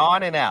between right.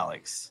 Sean and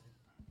Alex.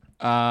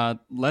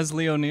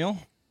 Leslie O'Neal.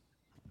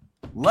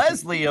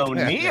 Leslie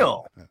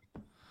O'Neal.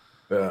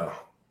 Yeah,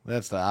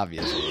 that's the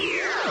obvious one.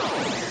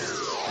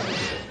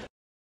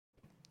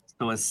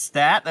 So a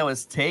stat that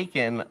was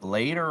taken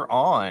later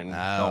on.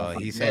 Oh,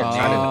 he said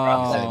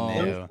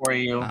no. For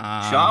you,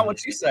 Sean.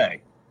 What you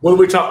say? What do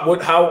we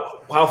talk?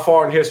 How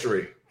far in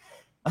history?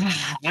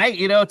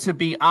 To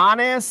be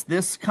honest,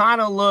 this kind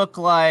of looked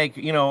like,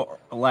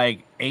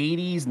 like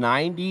 80s,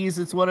 90s.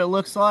 It's what it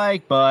looks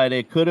like, but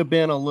it could have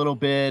been a little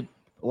bit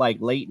like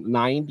late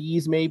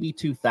 90s, maybe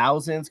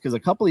 2000s, because a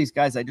couple of these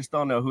guys, I just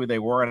don't know who they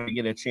were, and I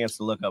get a chance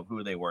to look up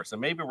who they were. So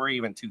maybe we're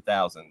even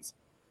 2000s.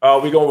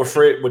 We going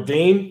with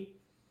Dean?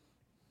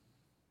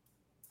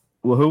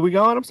 Well, who we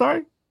going? I'm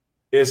sorry.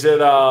 Is it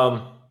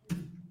God?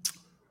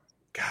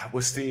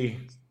 What's the?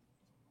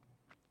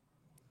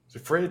 Is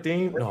it Fred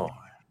Dean? No.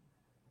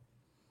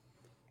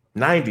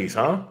 90s,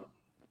 huh?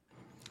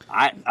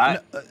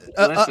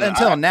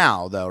 Until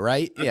now, though,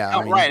 right? Yeah.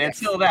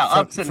 Until now,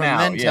 up to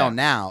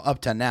now.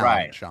 Up to now,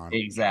 right? Sean.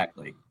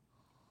 Exactly.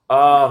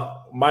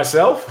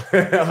 Myself?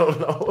 I don't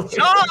know.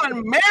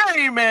 Sean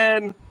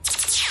Merriman.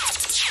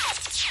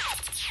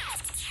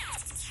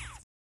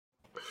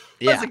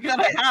 Yeah. Wasn't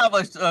gonna have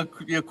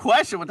a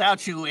question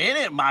without you in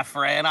it, my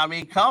friend. I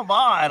mean, come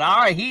on. All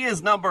right, he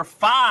is number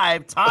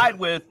 5, tied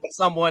with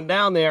someone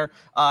down there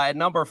at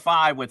number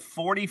 5 with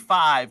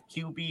 45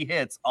 QB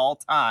hits all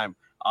time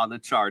on the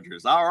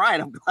Chargers. All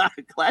right, I'm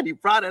glad you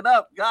brought it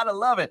up. Gotta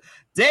love it.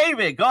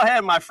 David, go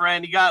ahead, my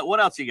friend. What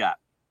else you got?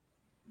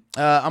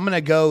 I'm gonna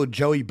go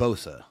Joey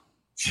Bosa.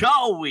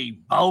 Joey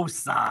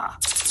Bosa.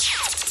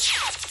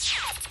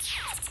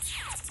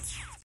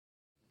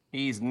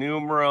 He's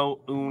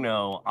numero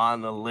uno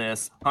on the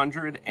list,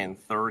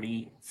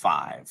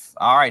 135.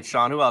 All right,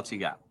 Sean, who else you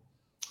got?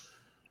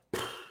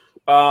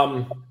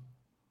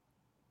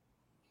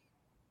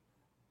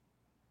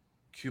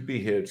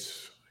 QB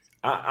hits.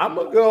 I'm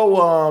gonna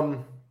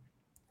go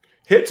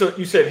hits.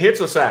 You said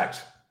hits or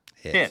sacks?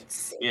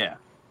 Hits. Yeah.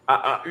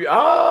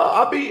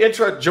 I'll be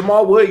interested.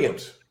 Jamal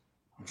Williams.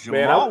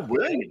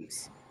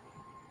 Williams.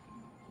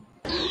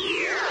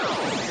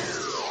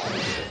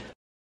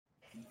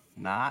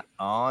 Not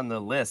on the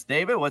list.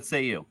 David, what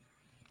say you?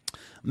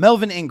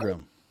 Melvin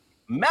Ingram.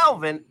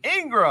 Melvin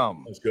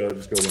Ingram. That's good.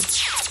 That's good one.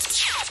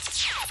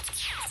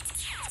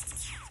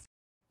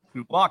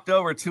 Who walked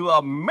over to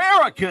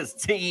America's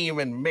team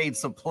and made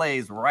some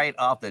plays right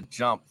off the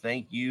jump.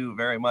 Thank you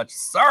very much,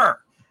 sir.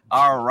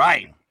 All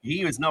right.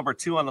 He was number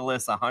 2 on the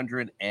list,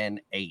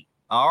 108.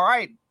 All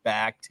right.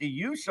 Back to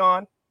you,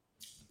 Sean.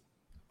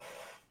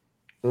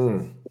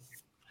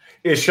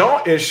 Is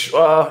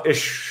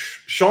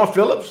Sean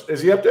Phillips?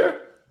 Is he up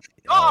there?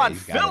 Sean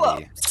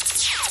Phillips.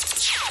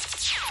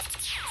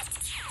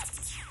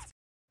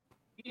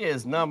 He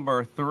is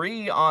number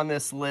 3 on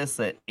this list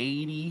at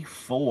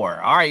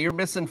 84. All right, you're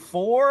missing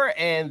 4,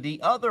 and the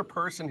other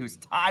person who's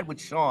tied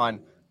with Sean.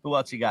 Who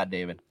else you got,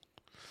 David?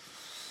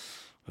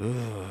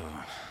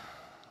 Let's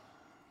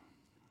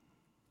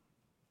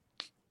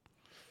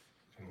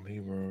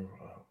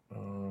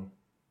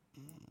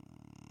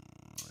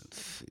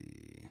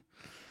see.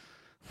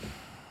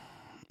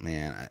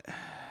 Man,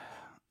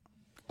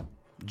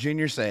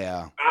 Junior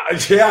Seau.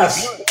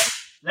 Yes.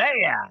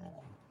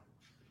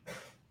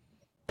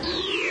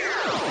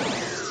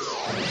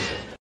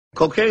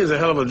 Cocaine is a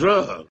hell of a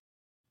drug.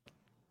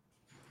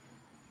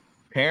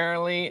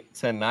 Apparently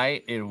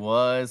tonight it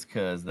was,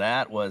 because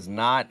that was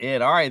not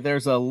it. All right,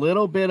 there's a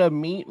little bit of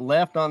meat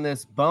left on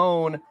this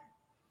bone.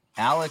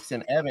 Alex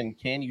and Evan,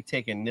 can you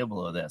take a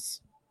nibble of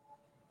this?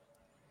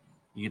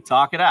 You can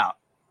talk it out.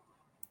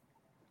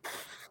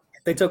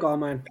 They took all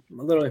mine.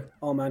 Literally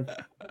all mine.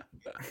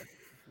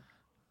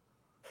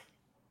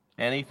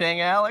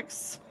 Anything,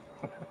 Alex?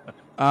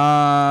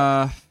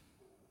 Trying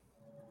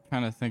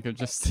to think of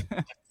just.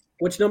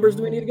 Which numbers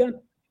do we need again?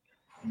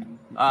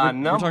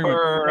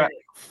 Number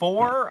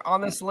 4 on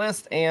this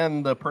list,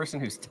 and the person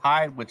who's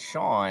tied with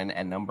Sean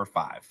at number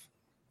 5.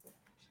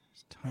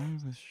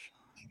 Tied with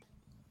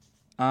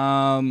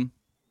Sean.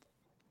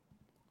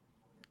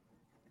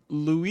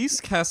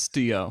 Luis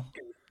Castillo.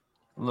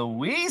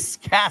 Luis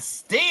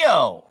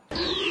Castillo.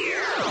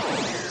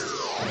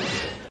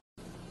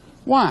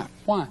 Why?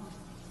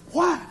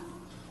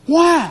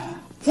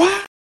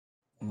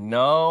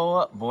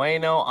 No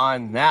bueno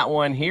on that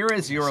one. Here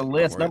is your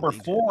list. Number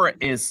 4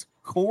 is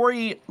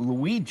Corey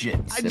Legit.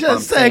 I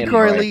just said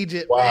Corey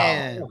Legit. Wow.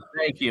 Man.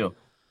 Thank you.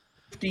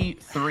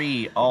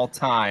 53 all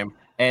time.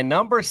 And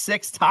number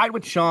 6, tied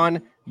with Sean,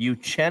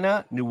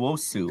 Uchenna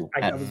Nwosu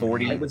at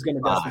 40. I was going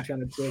to guess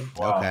Uchenna too.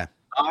 Wow. Okay.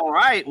 All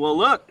right. Well,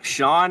 look,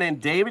 Sean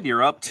and David,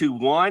 you're up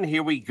 2-1.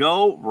 Here we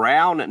go.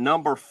 Round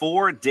number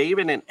 4.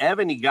 David and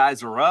Evan, you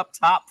guys are up.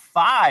 Top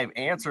 5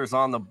 answers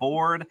on the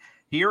board.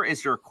 Here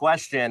is your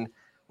question.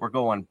 We're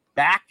going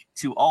back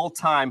to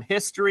all-time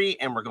history,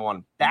 and we're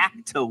going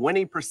back to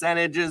winning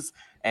percentages.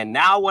 And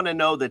now I want to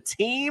know the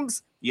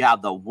teams you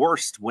have the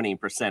worst winning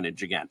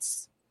percentage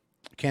against.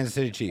 Kansas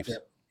City Chiefs.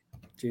 Yep.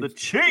 The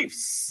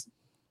Chiefs.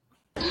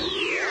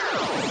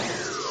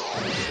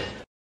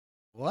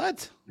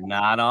 What?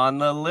 Not on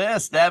the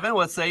list. Evan,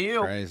 what say you?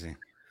 Crazy.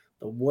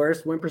 The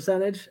worst win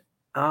percentage?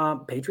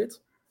 Patriots.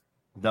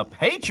 The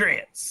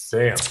Patriots.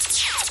 Damn.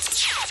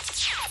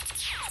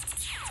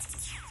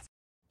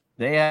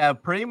 They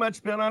have pretty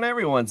much been on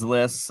everyone's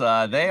list.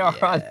 They are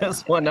on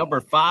this one,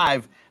 number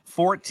 5,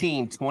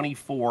 14,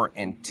 24,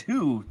 and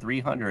 2,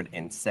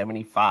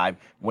 375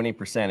 winning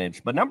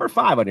percentage. But number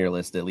 5 on your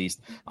list, at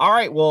least. All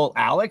right, well,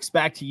 Alex,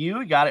 back to you.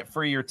 You got it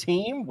for your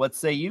team. What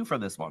say you for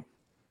this one?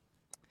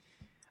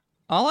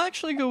 I'll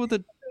actually go with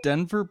the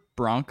Denver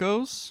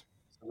Broncos.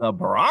 The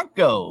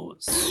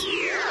Broncos.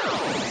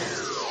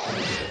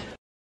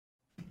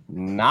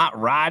 Not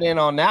right in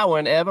on that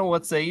one. Evan,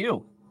 what say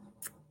you?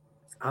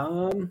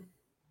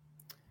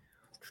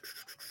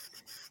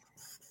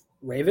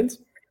 Ravens.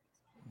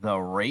 The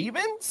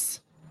Ravens?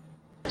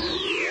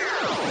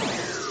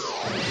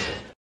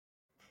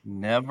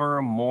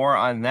 Never more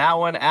on that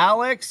one.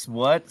 Alex,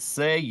 what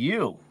say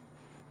you?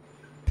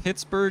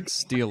 Pittsburgh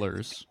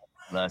Steelers.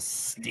 The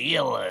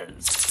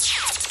Steelers.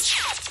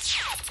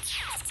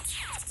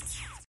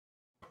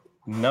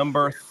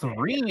 Number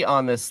 3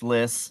 on this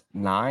list,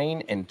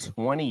 9 and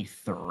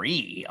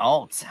 23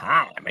 all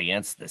time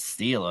against the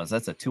Steelers.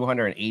 That's a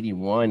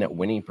 281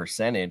 winning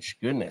percentage.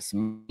 Goodness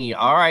me.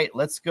 All right,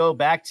 let's go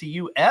back to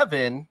you,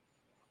 Evan.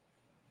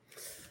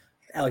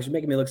 Alex, you're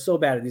making me look so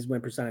bad at these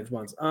win percentage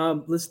ones.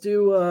 Let's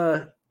do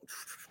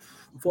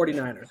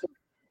 49ers.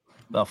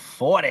 The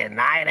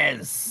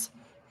 49ers.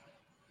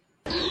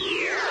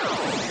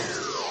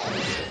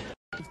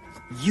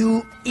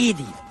 You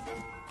idiot.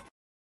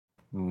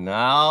 Not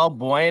No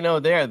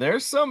bueno there.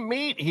 There's some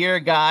meat here,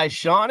 guys.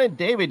 Sean and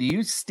David,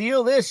 you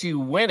steal this, you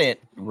win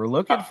it. We're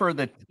looking for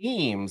the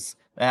teams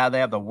they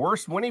have the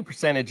worst winning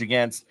percentage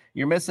against.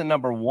 You're missing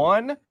number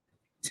 1,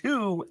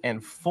 2,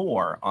 and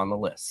 4 on the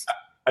list.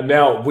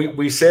 Now,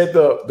 we said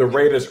the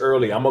Raiders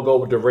early. I'm going to go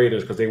with the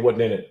Raiders because they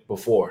wasn't in it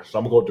before. So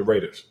I'm going to go with the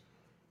Raiders.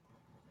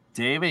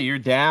 David, you're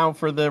down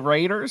for the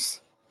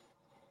Raiders?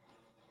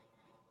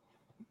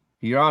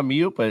 You're on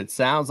mute, but it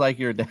sounds like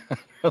you're down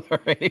for the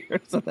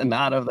Raiders with a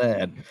nod of the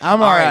head.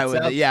 I'm all right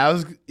with it.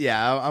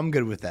 Yeah, I'm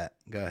good with that.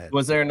 Go ahead.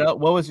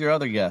 What was your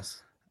other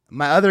guess?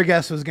 My other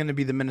guess was going to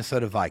be the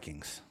Minnesota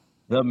Vikings.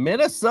 The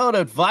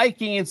Minnesota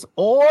Vikings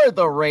or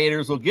the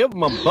Raiders. Will give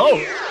them a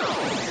both.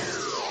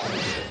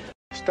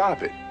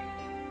 Stop it.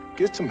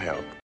 Get some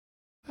help.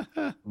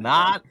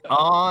 Not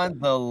on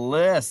the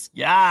list.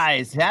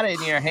 Guys, had it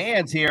in your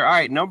hands here. All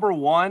right, number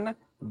 1,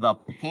 the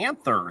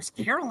Panthers.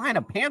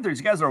 Carolina Panthers.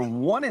 You guys are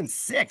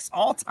 1-6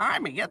 all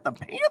time against the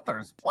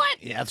Panthers.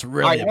 What? Yeah, it's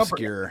really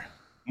obscure.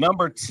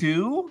 Number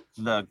 2,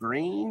 the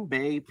Green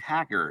Bay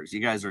Packers. You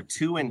guys are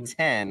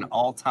 2-10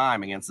 all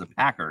time against the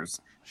Packers.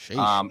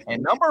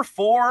 And number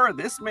 4,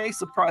 this may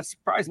surprise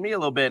me a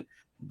little bit.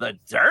 The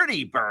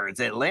Dirty Birds,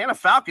 Atlanta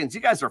Falcons.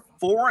 You guys are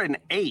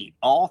 4-8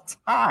 all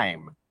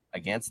time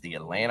against the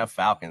Atlanta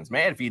Falcons.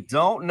 Man, if you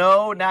don't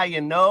know, now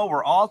you know.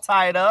 We're all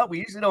tied up. We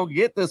usually don't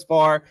get this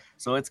far,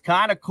 so it's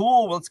kind of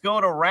cool. Let's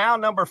go to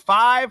round number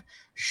 5.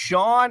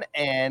 Sean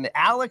and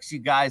Alex, you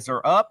guys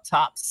are up.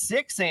 Top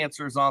 6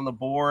 answers on the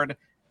board.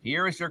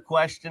 Here is your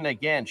question.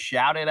 Again,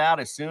 shout it out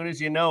as soon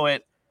as you know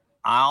it.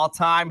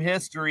 All-time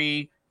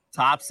history,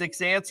 top 6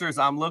 answers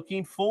I'm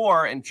looking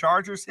for in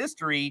Chargers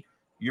history.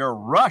 Your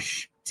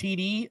rush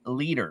TD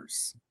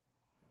leaders.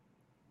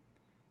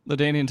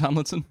 LaDainian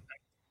Tomlinson.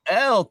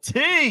 LT.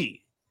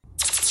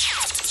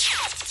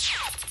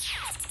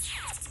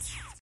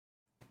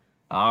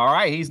 All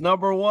right, he's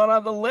number 1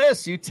 on the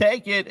list. You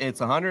take it. It's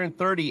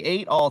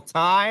 138 all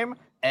time.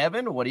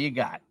 Evan, what do you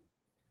got?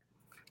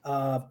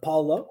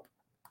 Paul Lowe.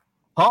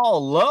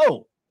 Paul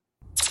Lowe.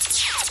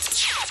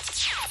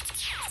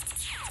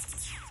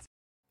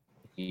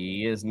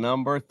 He is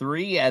number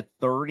 3 at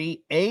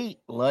 38.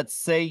 Let's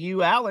say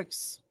you,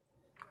 Alex.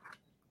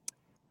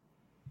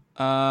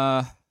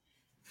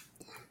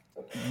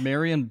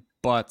 Marion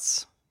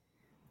Butts.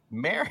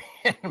 Marion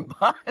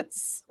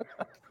Butts.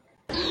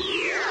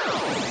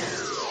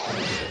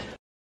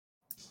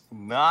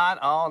 Not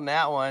on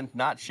that one.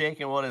 Not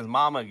shaking what his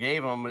mama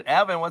gave him.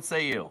 Evan, what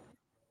say you?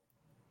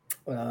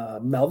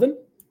 Melvin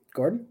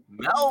Gordon.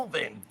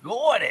 Melvin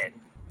Gordon.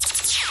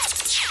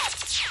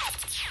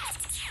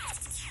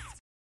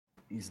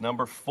 He's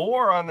number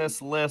 4 on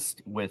this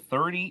list with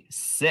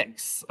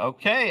 36.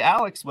 Okay,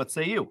 Alex, what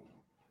say you?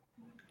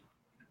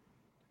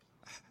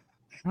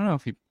 I don't know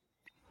if he...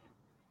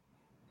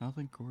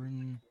 Melvin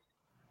Gordon...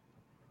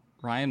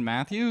 Ryan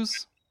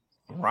Matthews?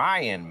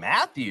 Ryan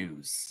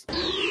Matthews.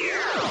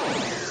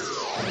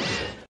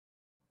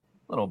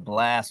 Little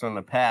blast from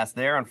the past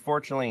there.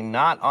 Unfortunately,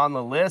 not on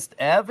the list.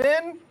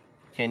 Evan,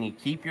 can you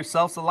keep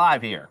yourselves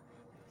alive here?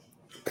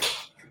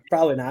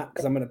 Probably not,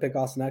 because I'm going to pick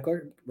Austin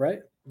Eckler, right?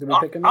 Did we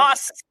pick him?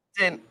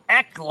 Austin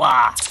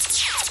Eckler.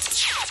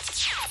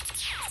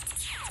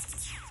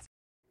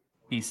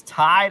 He's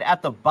tied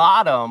at the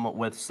bottom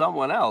with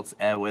someone else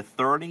with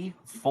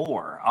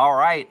 34. All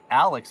right,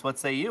 Alex, what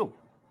say you?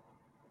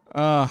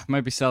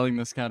 Might be selling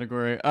this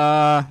category.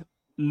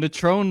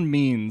 Natrone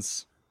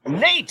Means.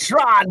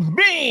 Natron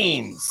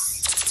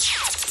Beans.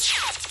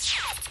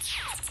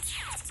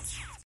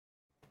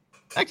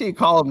 Actually, you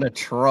call him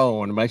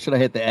Natrone, but I should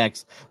have hit the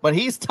X. But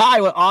he's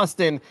tied with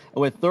Austin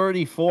with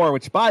 34,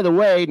 which, by the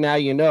way, now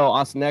you know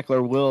Austin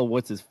Eckler will,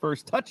 what's his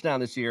first touchdown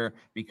this year,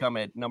 become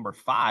at number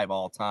 5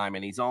 all time.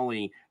 And he's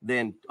only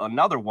then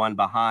another one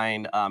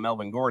behind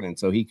Melvin Gordon.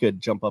 So he could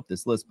jump up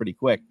this list pretty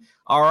quick.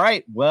 All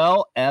right.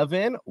 Well,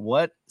 Evan,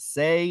 what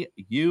say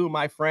you,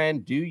 my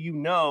friend? Do you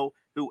know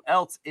who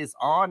else is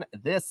on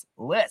this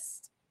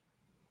list?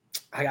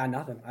 I got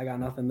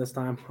nothing this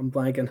time. I'm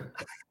blanking.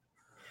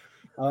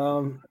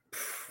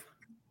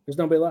 There's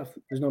nobody left.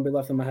 There's nobody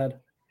left in my head.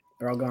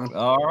 They're all gone.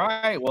 All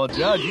right. Well,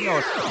 Judge, you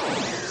know.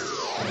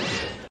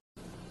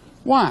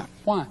 Why?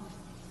 All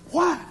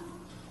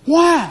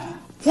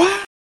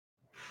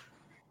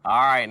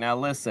right. Now,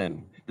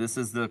 listen. This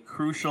is the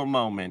crucial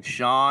moment.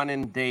 Sean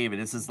and David.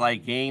 This is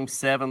like Game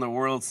 7 of the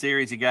World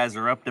Series. You guys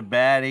are up to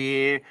bat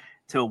here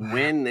to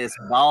win this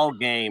ball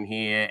game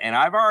here. And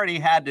I've already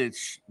had to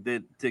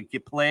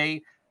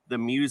play the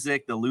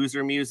music, the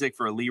loser music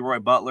for Leroy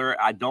Butler.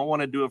 I don't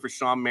want to do it for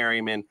Sean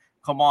Merriman.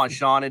 Come on,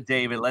 Sean and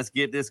David. Let's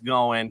get this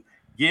going.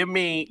 Give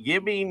me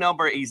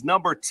number. He's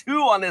number 2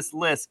 on this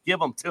list.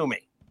 Give him to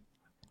me.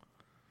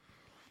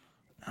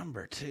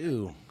 Number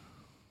 2.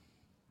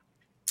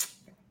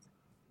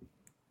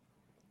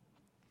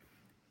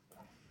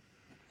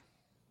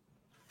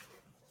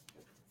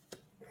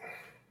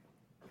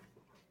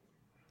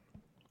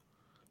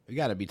 We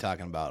got to be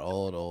talking about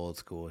old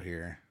school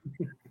here.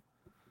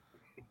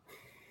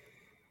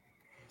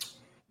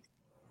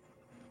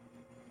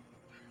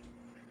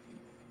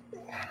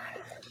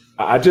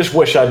 I just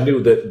wish I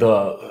knew that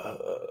the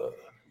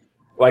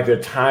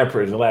time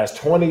period, the last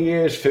 20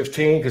 years,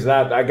 15, because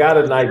I got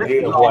an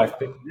idea of what I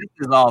think. This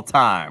is all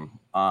time.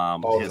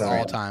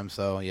 All time.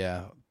 So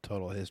yeah,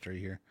 total history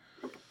here.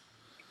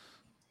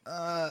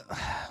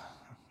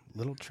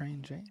 Little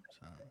Train James.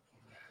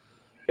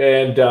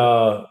 And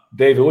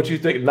David, what you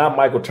think? Not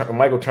Michael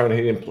Turner.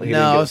 He didn't play.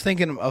 No, I was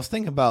thinking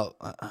about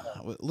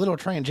Little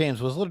Train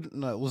James. Was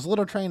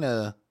Little Train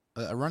a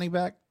running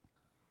back?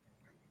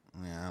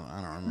 Yeah,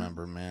 I don't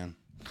remember, man.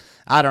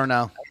 I don't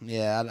know.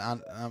 Yeah,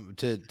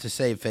 to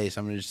save face,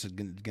 I'm just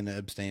gonna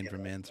abstain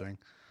from answering.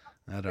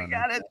 I don't know.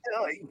 Gotta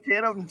do it.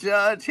 Hit him,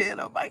 Judge. Hit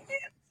him. I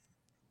can't.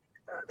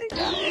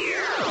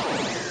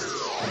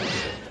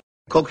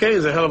 Cocaine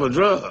is a hell of a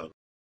drug.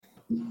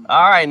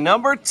 All right,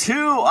 number 2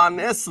 on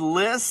this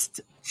list,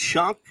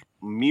 Chunk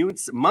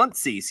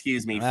Muncie,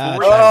 excuse me. Man.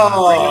 Touchdowns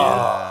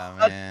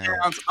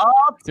all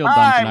Feel dumb for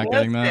time. not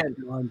getting that.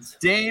 Listen,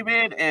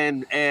 David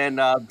and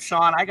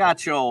Sean, I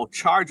got your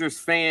Chargers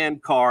fan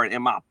card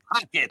in my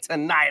pocket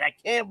tonight. I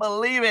can't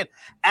believe it.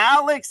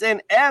 Alex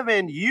and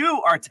Evan,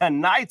 you are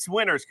tonight's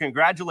winners.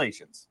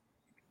 Congratulations.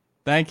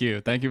 Thank you.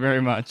 Thank you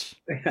very much.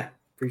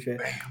 Appreciate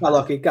it.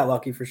 Got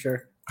lucky for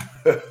sure.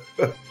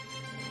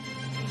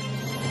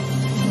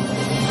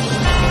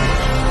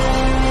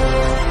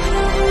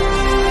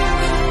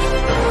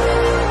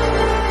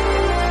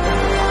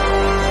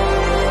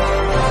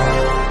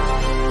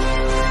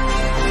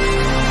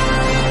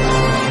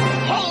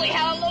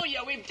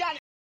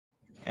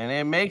 And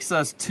it makes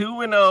us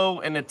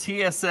 2-0 in the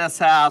TSS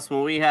house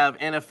when we have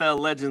NFL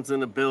legends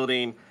in the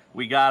building.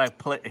 We got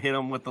to hit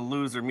them with the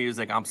loser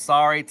music. I'm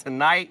sorry.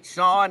 Tonight,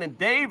 Sean and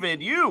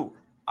David, you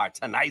are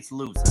tonight's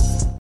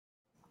losers.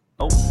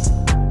 Oh.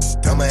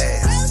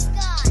 Dumbass.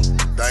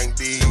 Dang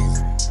these.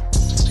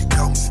 They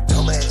call me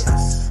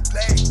dumbass.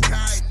 Black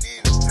guy,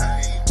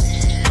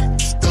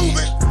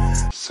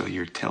 stupid. So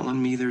you're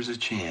telling me there's a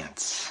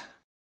chance?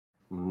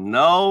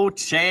 No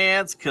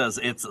chance, because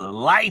it's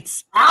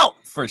lights out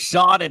for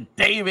Sean and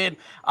David.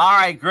 All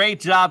right,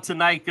 great job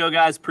tonight,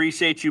 guys.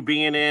 Appreciate you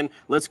being in.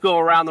 Let's go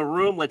around the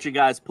room, let you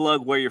guys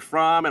plug where you're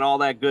from and all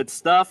that good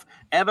stuff.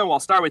 Evan, we'll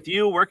start with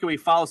you. Where can we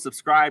follow,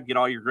 subscribe, get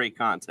all your great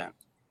content?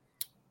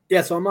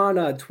 Yeah, so I'm on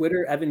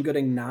Twitter, Evan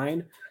Gooding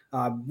 9.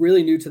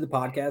 Really new to the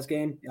podcast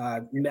game.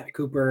 Matt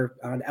Cooper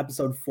on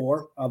episode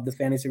 4 of the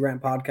Fantasy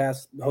Rant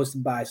podcast,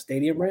 hosted by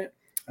Stadium Rant.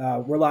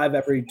 We're live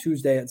every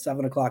Tuesday at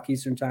 7 o'clock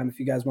Eastern time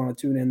if you guys want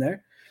to tune in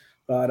there.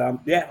 But,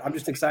 yeah, I'm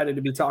just excited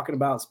to be talking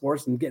about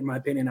sports and getting my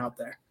opinion out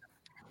there.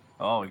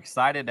 Oh,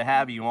 excited to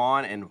have you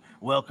on, and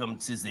welcome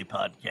to the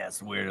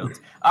podcast world.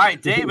 All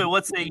right, David,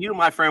 what say you,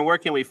 my friend? Where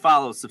can we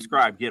follow,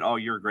 subscribe, get all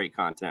your great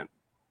content?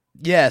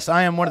 Yes,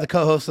 I am one of the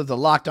co-hosts of the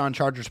Locked On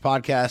Chargers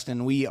podcast,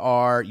 and we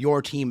are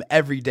your team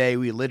every day.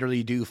 We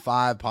literally do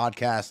 5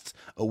 podcasts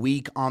a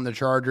week on the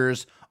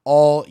Chargers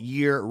all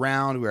year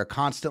round. We are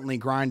constantly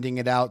grinding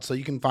it out, so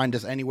you can find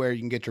us anywhere you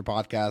can get your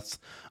podcasts,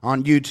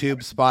 on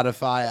YouTube,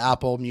 Spotify,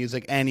 Apple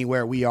Music,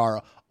 anywhere. We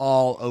are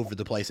all over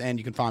the place, and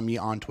you can find me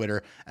on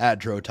Twitter at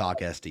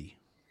DroTalkSD.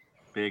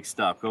 Big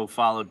stuff. Go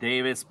follow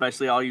David,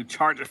 especially all you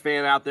Chargers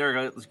fans out there.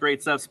 It's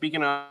great stuff.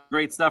 Speaking of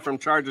great stuff from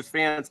Chargers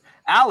fans,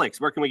 Alex,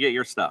 where can we get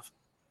your stuff?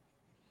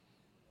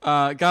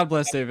 God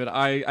bless David.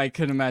 I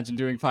couldn't imagine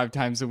doing 5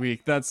 times a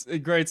week. That's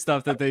great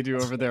stuff that they do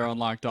over there on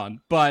Locked On.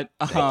 But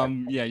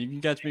yeah, you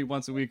can catch me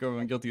once a week over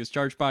on Guilty as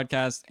Charged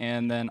podcast,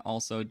 and then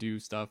also do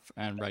stuff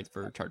and write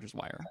for Chargers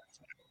Wire.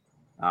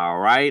 All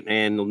right.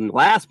 And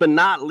last but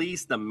not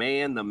least, the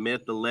man, the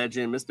myth, the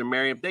legend, Mr.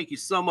 Merriam. Thank you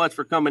so much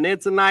for coming in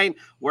tonight.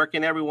 Where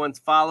can everyone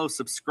follow,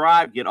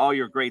 subscribe, get all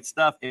your great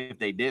stuff if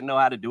they didn't know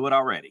how to do it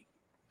already?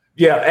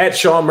 Yeah, at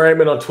Sean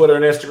Merriman on Twitter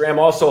and Instagram.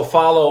 Also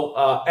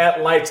follow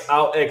at Lights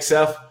Out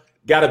XF.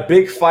 Got a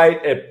big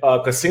fight at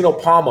Casino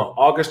Palma,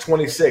 August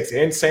 26th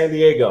in San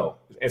Diego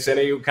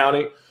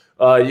County.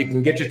 You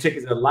can get your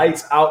tickets at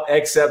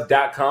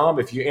lightsoutxf.com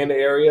if you're in the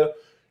area.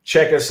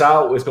 Check us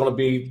out. It's going to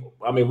be,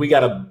 I mean, we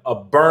got a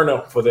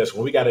burner for this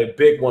one. We got a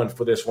big one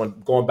for this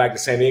one, going back to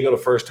San Diego the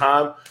first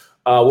time.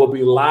 We'll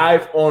be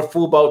live on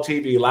Fubo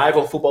TV, live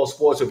on Fubo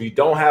Sports. If you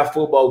don't have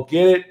Fubo,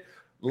 get it.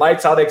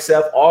 Lights Out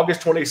XF, August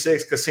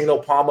 26th, Casino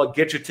Palma.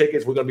 Get your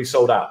tickets. We're going to be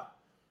sold out.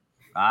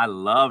 I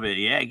love it.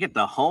 Yeah, get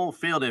the home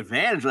field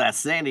advantage of that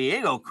San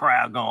Diego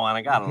crowd going.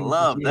 I got to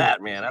love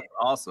that, man. That's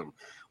awesome.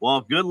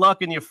 Well, good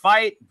luck in your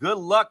fight. Good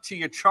luck to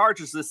your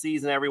Chargers this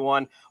season,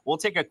 everyone. We'll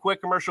take a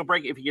quick commercial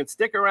break. If you can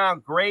stick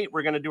around, great.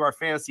 We're going to do our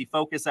fantasy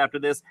focus after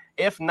this.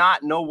 If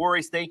not, no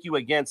worries. Thank you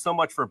again so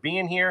much for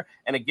being here.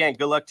 And again,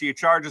 good luck to your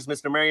Chargers.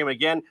 Mr. Merriam,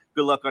 again,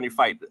 good luck on your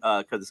fight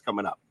because it's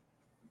coming up.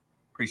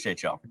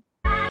 Appreciate y'all.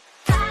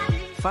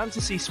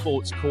 Fantasy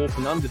Sports Corp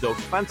and Underdog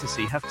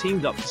Fantasy have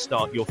teamed up to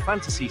start your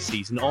fantasy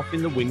season off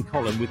in the win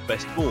column with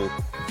Best Ball.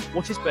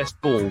 What is Best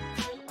Ball?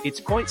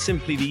 It's quite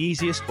simply the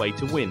easiest way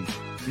to win.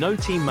 No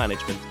team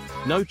management,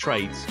 no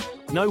trades,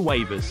 no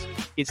waivers.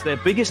 It's their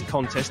biggest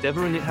contest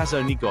ever and it has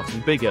only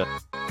gotten bigger.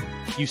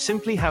 You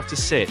simply have to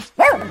sit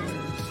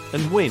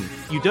and win.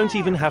 You don't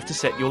even have to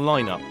set your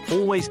lineup.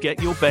 Always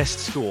get your best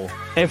score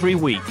every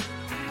week.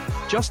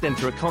 Just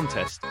enter a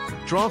contest,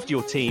 draft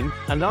your team,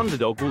 and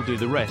Underdog will do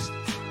the rest.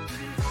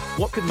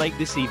 What could make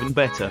this even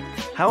better?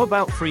 How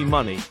about free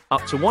money,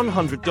 up to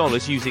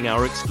 $100 using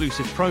our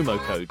exclusive promo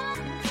code?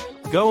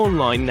 Go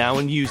online now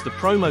and use the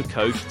promo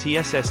code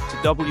TSS to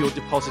double your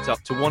deposit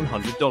up to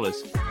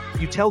 $100.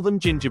 You tell them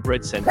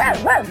Gingerbread sent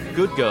you.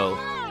 Good girl.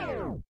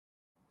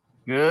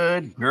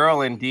 Good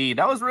girl indeed.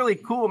 That was really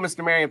cool,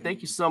 Mr. Merriam.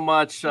 Thank you so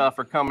much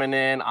for coming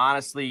in.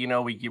 Honestly,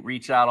 we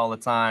reach out all the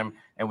time,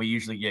 and we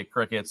usually get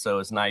crickets, so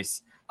it's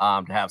nice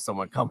to have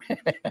someone come in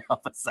and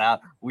help us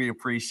out. We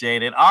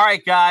appreciate it. All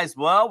right, guys.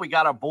 Well, we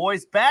got our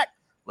boys back.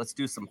 Let's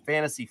do some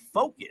fantasy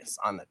focus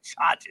on the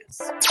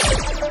Chargers.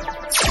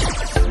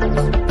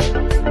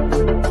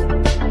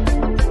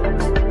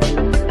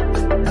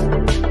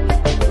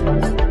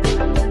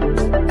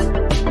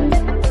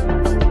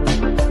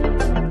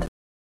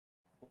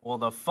 Well,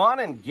 the fun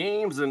and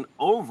games and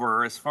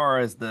over as far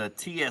as the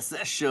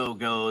TSS show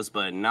goes,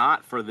 but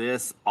not for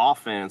this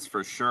offense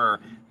for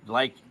sure.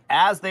 Like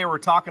as they were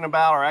talking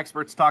about, our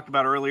experts talked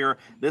about earlier,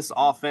 this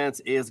offense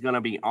is going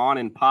to be on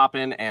and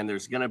popping, and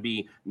there's going to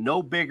be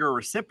no bigger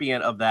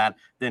recipient of that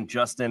than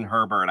Justin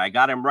Herbert. I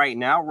got him right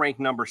now, ranked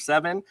number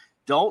 7.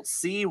 Don't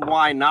see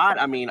why not.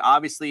 I mean,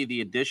 obviously the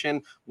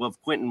addition of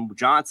Quentin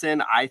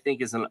Johnson, I think,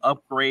 is an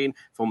upgrade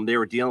from they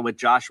were dealing with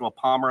Joshua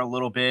Palmer a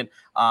little bit.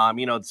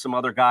 Some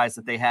other guys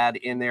that they had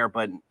in there,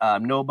 but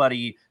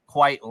nobody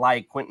quite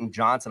like Quentin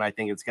Johnson. I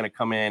think it's going to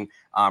come in,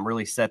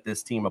 really set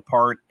this team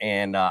apart.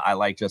 And I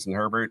like Justin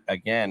Herbert,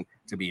 again,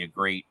 to be a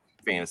great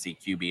fantasy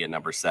QB at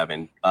number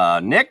 7.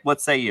 Nick, what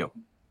say you?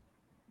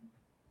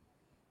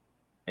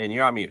 And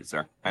you're on mute,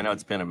 sir. I know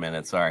it's been a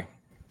minute. Sorry.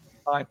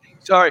 Fine.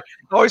 Sorry.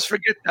 I always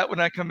forget that when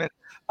I come in.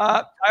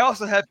 I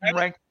also have him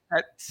ranked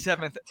at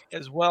 7th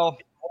as well.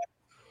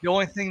 The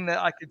only thing that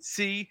I could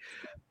see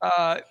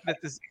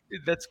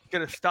that's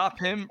going to stop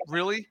him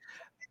really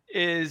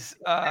is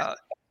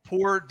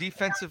poor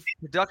defensive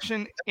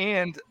production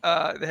and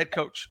the head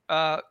coach.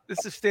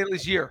 This is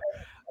Staley's year.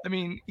 I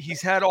mean,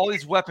 he's had all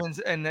these weapons,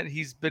 and that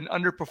he's been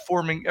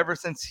underperforming ever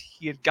since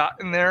he had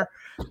gotten there.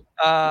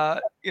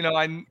 I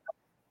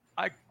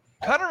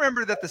kind of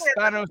remember that the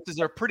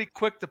Spanoses are pretty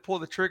quick to pull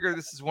the trigger.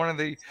 This is one of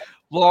the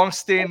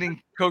long-standing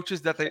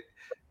coaches that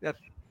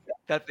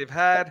they've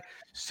had.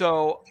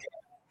 So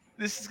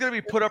this is going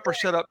to be put up or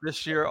shut up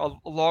this year,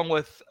 along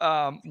with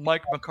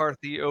Mike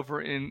McCarthy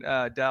over in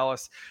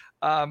Dallas.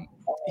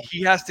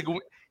 He has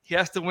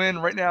to win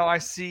right now. I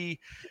see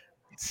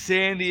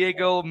San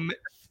Diego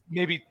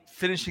maybe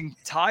finishing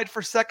tied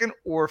for 2nd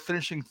or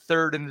finishing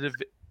 3rd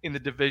in the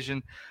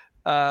division.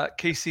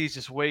 KC is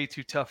just way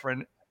too tough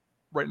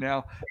right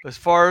now. As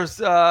far as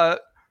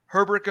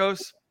Herbert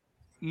goes,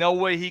 no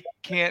way he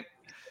can't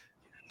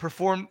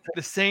perform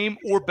the same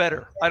or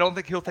better. I don't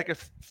think he'll take a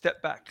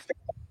step back.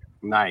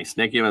 Nice.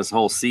 Nick gave us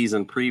whole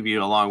season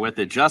preview along with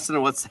it.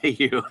 Justin, what say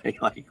you?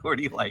 Where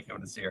do you like him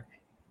this year?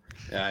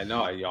 Yeah, I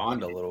know. I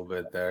yawned a little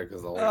bit there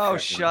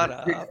because shut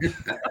up.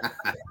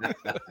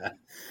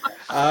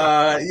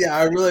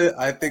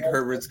 I think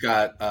Herbert's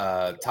got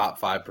top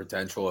 5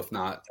 potential. If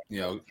not,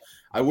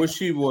 I wish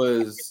he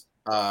was.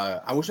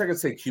 I wish I could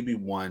say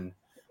QB1,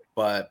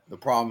 but the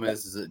problem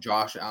is that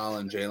Josh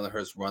Allen, Jalen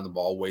Hurts run the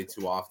ball way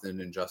too often,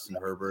 and Justin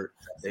Herbert,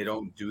 they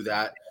don't do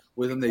that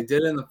with him. They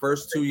did it in the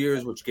first 2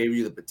 years, which gave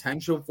you the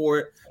potential for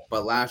it,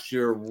 but last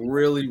year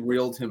really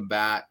reeled him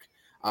back.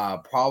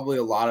 Probably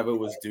a lot of it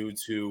was due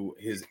to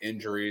his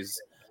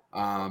injuries.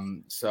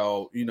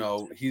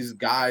 He's a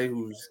guy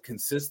who's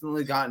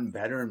consistently gotten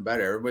better and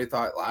better. Everybody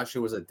thought last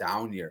year was a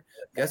down year.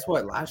 Guess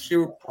what? Last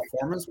year,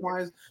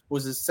 performance-wise,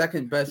 was his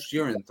 2nd best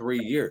year in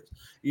 3 years.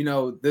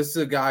 This is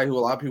a guy who a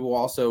lot of people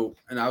also,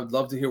 and I would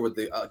love to hear what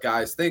the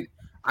guys think.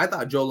 I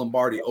thought Joe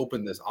Lombardi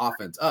opened this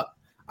offense up.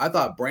 I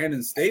thought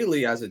Brandon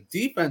Staley, as a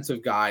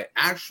defensive guy,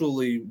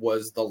 actually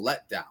was the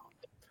letdown.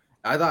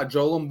 I thought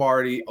Joe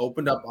Lombardi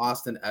opened up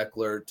Austin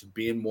Eckler to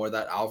be in more of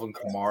that Alvin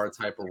Kamara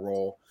type of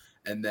role.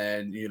 And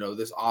then,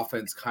 this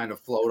offense kind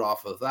of flowed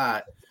off of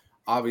that.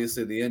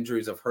 Obviously, the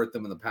injuries have hurt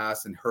them in the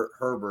past and hurt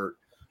Herbert.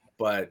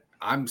 But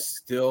I'm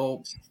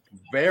still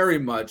very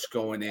much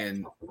going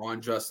in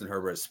on Justin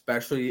Herbert,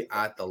 especially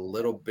at the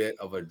little bit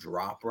of a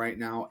drop right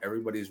now.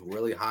 Everybody's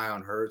really high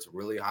on Hurts,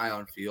 really high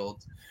on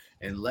Fields.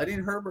 And letting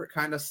Herbert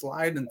kind of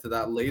slide into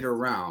that later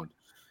round.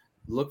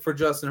 Look for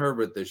Justin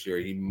Herbert this year.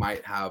 He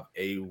might have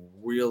a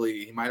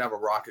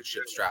rocket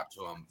ship strapped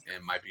to him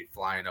and might be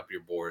flying up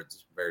your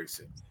boards very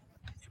soon.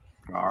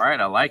 All right,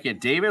 I like it.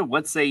 David,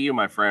 what say you,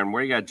 my friend?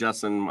 Where you got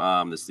Justin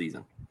this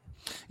season?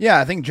 Yeah,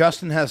 I think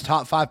Justin has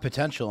top 5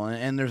 potential,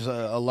 and there's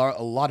a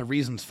lot of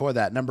reasons for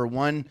that. Number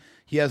one,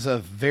 he has a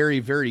very,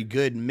 very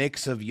good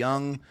mix of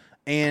young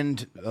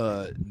and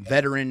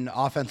veteran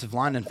offensive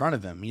line in front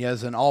of him. He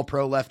has an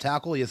all-pro left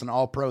tackle. He has an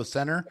all-pro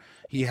center.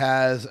 He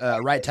has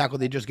a right tackle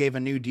they just gave a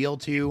new deal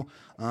to.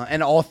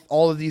 And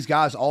all of these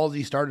guys, all of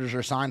these starters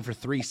are signed for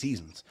 3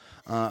 seasons.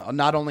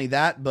 Not only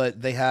that,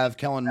 but they have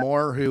Kellen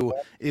Moore, who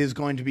is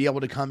going to be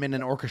able to come in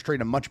and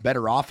orchestrate a much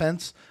better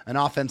offense, an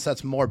offense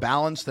that's more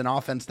balanced, an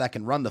offense that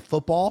can run the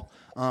football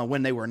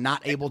when they were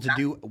not able to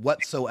do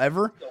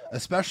whatsoever,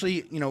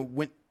 especially,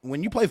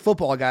 when you play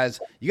football, guys,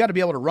 you got to be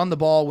able to run the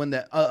ball when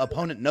the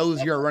opponent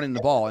knows you're running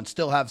the ball and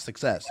still have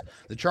success.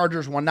 The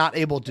Chargers were not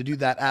able to do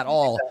that at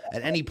all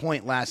at any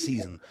point last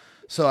season.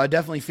 So I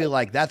definitely feel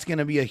like that's going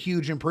to be a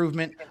huge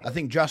improvement. I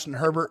think Justin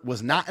Herbert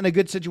was not in a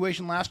good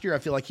situation last year. I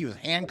feel like he was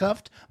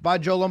handcuffed by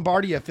Joe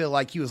Lombardi. I feel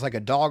like he was like a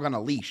dog on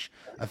a leash.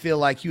 I feel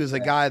like he was a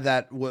guy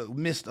that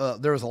missed.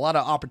 There was a lot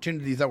of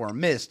opportunities that were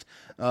missed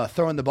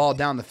throwing the ball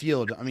down the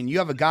field. I mean, you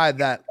have a guy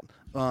that,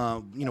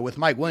 with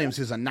Mike Williams,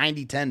 who's a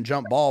 90-10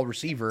 jump ball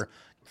receiver.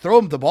 Throw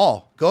him the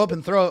ball. Go up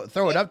and throw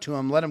it up to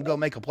him. Let him go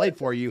make a play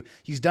for you.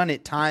 He's done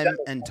it time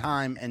and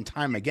time and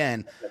time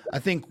again. I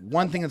think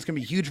one thing that's going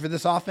to be huge for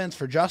this offense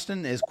for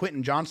Justin is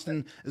Quentin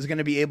Johnston is going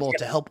to be able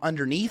to help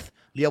underneath,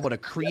 be able to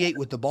create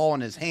with the ball in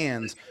his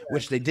hands,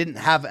 which they didn't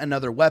have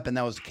another weapon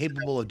that was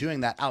capable of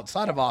doing that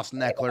outside of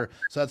Austin Eckler.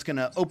 So that's going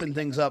to open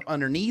things up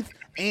underneath.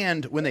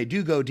 And when they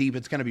do go deep,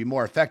 it's going to be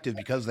more effective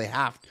because they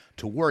have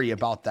to worry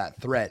about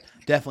that threat.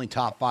 Definitely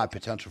top 5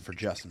 potential for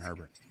Justin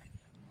Herbert.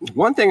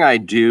 One thing I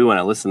do when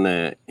I listen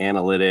to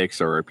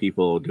analytics or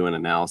people doing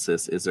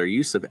analysis is their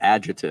use of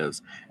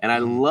adjectives. And I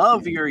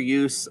love your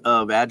use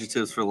of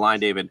adjectives for the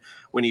line, David,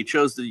 when you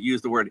chose to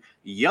use the word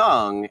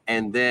young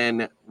and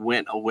then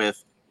went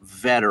with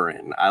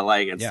veteran. I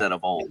like instead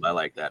of old. I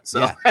like that.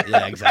 So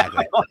yeah,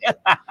 exactly.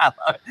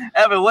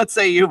 Evan, what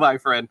say you, my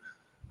friend?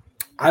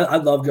 I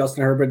love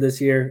Justin Herbert this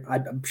year.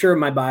 I'm sure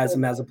my bias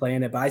him as a play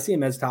in it, but I see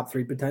him as top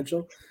 3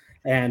 potential.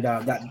 And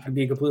that, to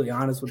be completely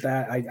honest with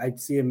that, I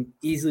see him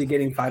easily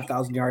getting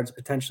 5,000 yards,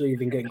 potentially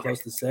even getting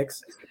close to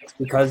 6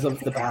 because of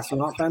the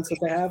passing offense that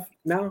they have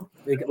now,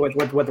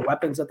 with the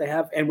weapons that they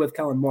have, and with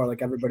Kellen Moore,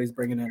 like everybody's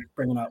bringing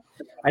up.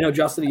 I know,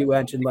 Justin, you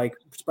mentioned like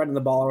spreading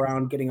the ball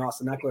around, getting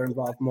Austin Eckler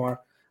involved more,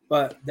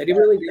 but they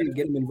really didn't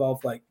get him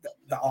involved, like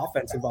the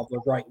offense involved the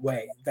right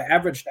way. The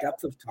average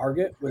depth of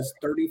target was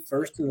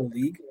 31st in the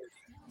league.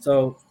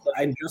 So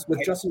with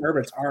Justin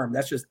Herbert's arm,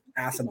 that's just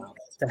asinine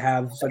to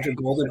have such a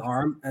golden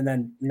arm and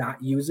then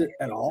not use it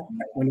at all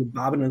when you're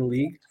bobbing in the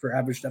league for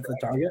average depth of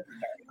target.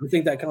 I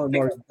think that Kellen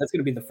Moore, that's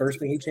going to be the first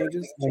thing he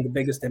changes and the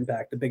biggest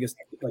impact, the biggest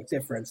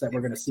difference that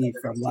we're going to see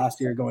from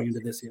last year going into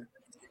this year.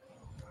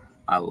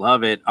 I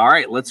love it. All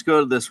right, let's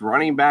go to this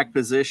running back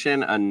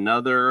position.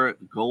 Another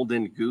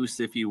golden goose,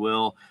 if you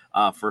will,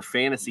 for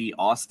fantasy,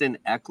 Austin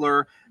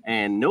Eckler.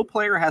 And no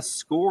player has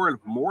scored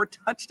more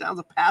touchdowns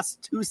the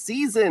past 2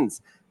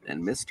 seasons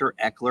than Mr.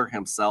 Eckler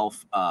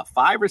himself.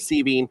 5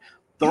 receiving,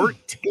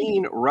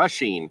 13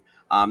 rushing.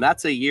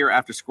 That's a year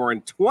after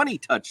scoring 20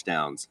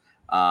 touchdowns.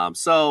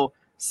 So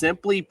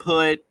simply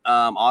put,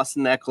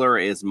 Austin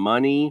Eckler is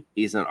money.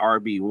 He's an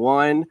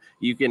RB1.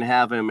 You can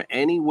have him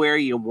anywhere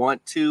you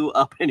want to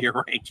up in your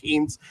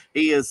rankings.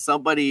 He is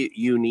somebody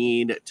you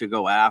need to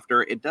go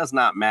after. It does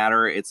not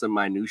matter. It's a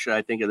minutia,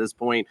 I think, at this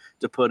point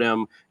to put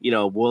him,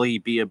 will he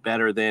be a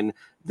better than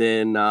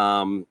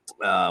Christian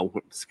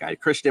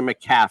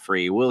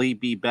McCaffrey? Will he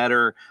be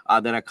better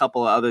than a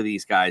couple of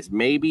these guys?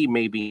 Maybe,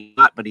 maybe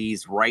not, but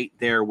he's right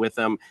there with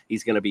them.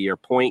 He's going to be your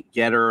point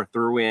getter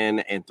through in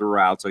and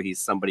throughout. So he's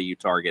somebody you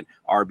target.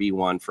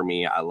 RB1 for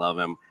me. I love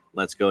him.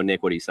 Let's go,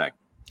 Nick. What do you say?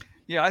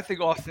 Yeah, I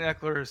think Austin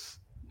Eckler is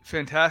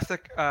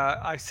fantastic.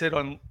 I said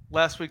on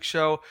last week's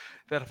show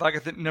that if I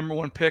get the number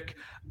 1 pick,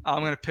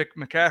 I'm going to pick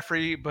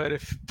McCaffrey. But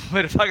if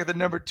I get the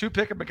number 2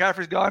 pick and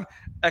McCaffrey's gone,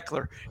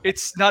 Eckler.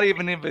 It's not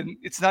even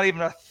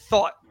a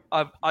thought.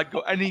 I'd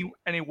go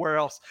anywhere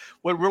else.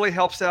 What really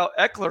helps out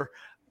Eckler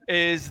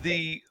is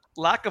the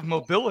lack of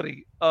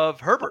mobility of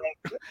Herbert.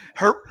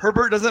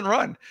 Herbert doesn't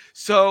run,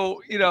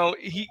 so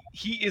he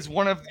is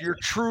one of your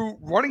true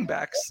running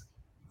backs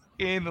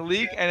in the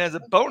league, and as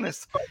a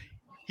bonus,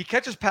 he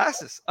catches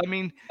passes. I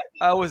mean,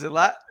 was it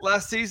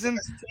last season?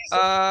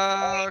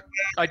 I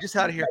just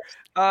had it here.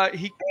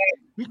 He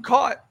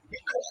caught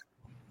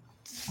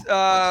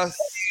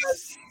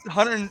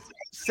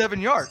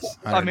 107 yards.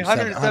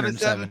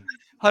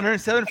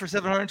 107 for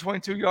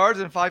 722 yards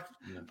and five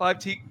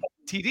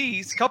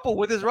TDs, coupled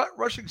with his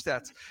rushing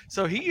stats.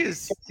 So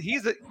he's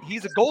a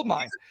gold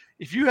mine.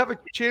 If you have a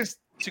chance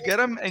to get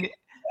him and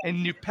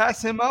you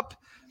pass him up,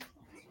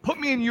 put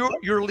me in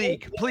your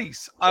league,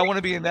 please. I want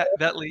to be in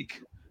that league.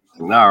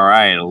 All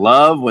right.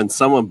 Love when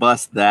someone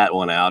busts that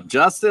one out.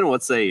 Justin,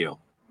 what say you?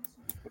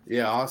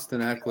 Yeah,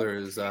 Austin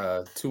Eckler is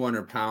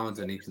 200 pounds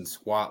and he can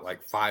squat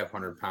like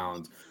 500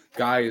 pounds.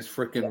 Guy is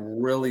freaking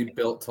really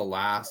built to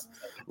last.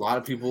 A lot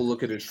of people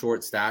look at his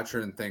short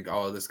stature and think,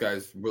 oh, this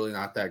guy's really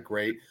not that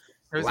great.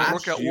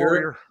 Last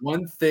year,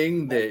 one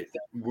thing that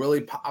really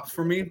pops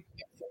for me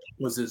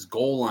was his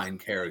goal line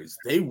carries.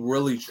 They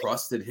really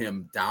trusted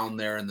him down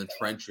there in the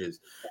trenches.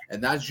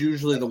 And that's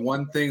usually the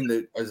one thing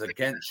that is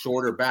against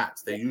shorter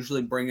backs. They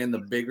usually bring in the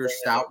bigger,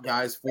 stout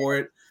guys for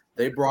it.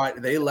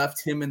 They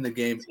left him in the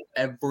game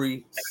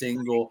every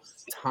single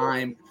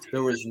time.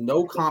 There was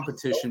no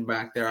competition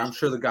back there. I'm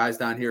sure the guys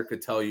down here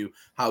could tell you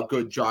how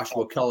good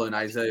Joshua Keller and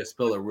Isaiah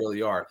Spiller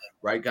really are.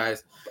 Right,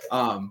 guys?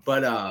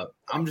 But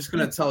I'm just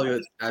going to tell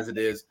you as it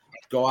is.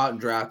 Go out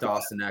and draft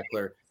Austin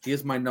Ekeler. He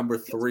is my number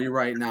 3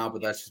 right now,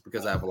 but that's just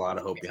because I have a lot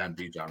of hope behind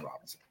Bijan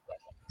Robinson.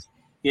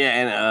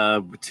 Yeah,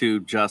 and to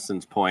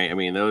Justin's point, I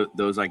mean,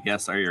 those I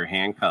guess are your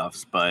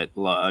handcuffs. But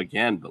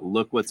again,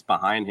 look what's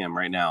behind him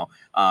right now.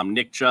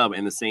 Nick Chubb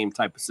in the same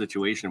type of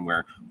situation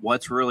where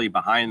what's really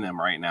behind them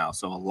right now.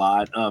 So a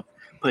lot of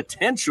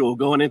potential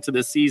going into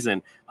this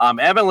season.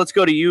 Evan, let's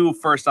go to you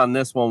first on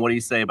this one. What do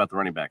you say about the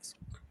running backs?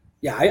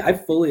 Yeah, I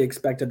fully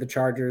expected the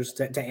Chargers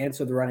to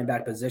answer the running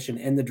back position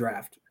in the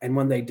draft, and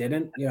when they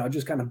didn't, it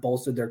just kind of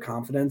bolstered their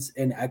confidence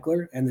in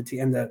Ekeler and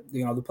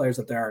the players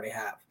that they already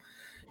have.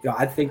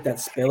 I think that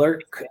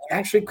Spiller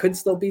could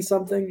still be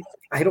something.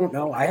 I don't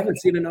know. I haven't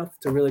seen enough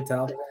to really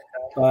tell,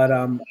 but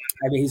I mean,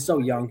 he's so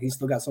young. He's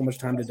still got so much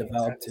time to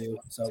develop too.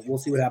 So we'll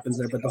see what happens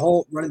there. But the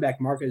whole running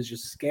back market is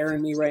just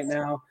scaring me right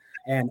now.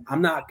 And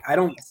I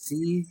don't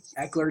see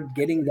Ekeler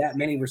getting that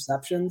many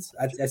receptions.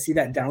 I see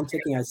that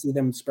downticking. I see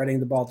them spreading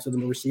the ball to the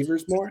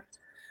receivers more,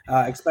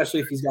 especially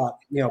if he's got,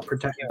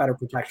 better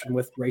protection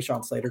with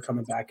Rashawn Slater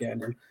coming back in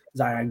and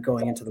Zion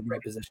going into the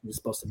right position. He's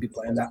supposed to be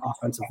playing. That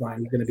offensive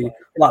line is going to be a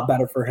lot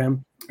better for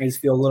him. I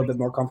just feel a little bit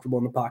more comfortable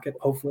in the pocket,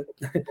 hopefully,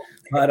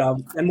 but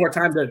and more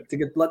time to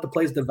let the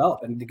plays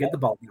develop and to get the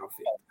ball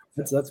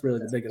downfield. That's really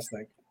the biggest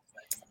thing.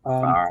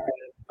 All right.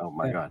 Oh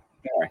my God.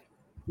 Sorry.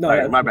 No,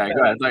 sorry, my bad.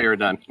 Go ahead. I thought you were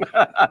done.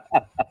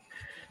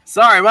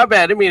 Sorry, my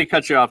bad. Didn't mean to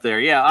cut you off there.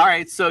 Yeah. All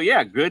right. So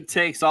yeah, good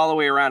takes all the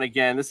way around.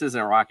 Again, this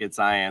isn't rocket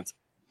science.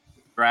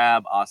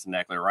 Grab Austin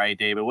Ekeler, right,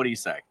 David? What do you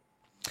say?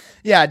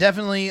 Yeah,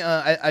 definitely.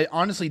 I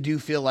honestly do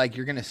feel like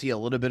you're going to see a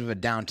little bit of a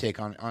downtick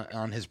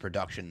on his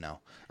production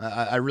now.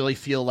 I really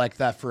feel like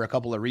that for a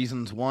couple of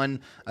reasons.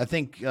 One, I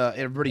think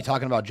everybody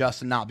talking about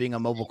Justin not being a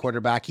mobile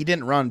quarterback. He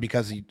didn't run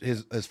because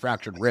his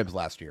fractured ribs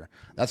last year.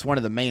 That's one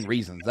of the main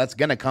reasons. That's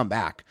going to come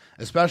back,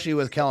 especially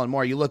with Kellen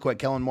Moore. You look what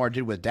Kellen Moore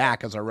did with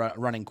Dak as a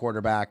running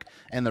quarterback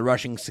and the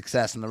rushing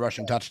success and the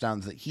rushing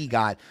touchdowns that he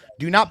got.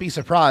 Do not be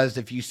surprised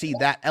if you see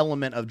that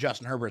element of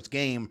Justin Herbert's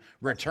game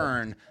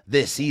return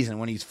this season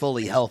when he's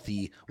fully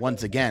healthy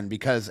once again,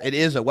 because it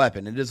is a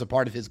weapon. It is a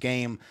part of his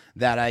game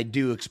that I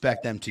do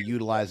expect them to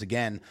utilize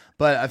again.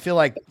 But I feel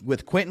like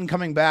with Quentin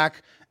coming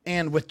back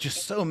and with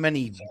just so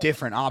many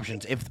different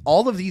options, if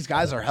all of these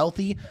guys are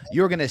healthy,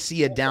 you're going to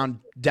see a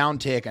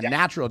downtick, a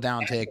natural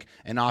downtick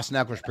in Austin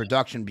Ekeler's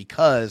production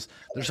because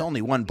there's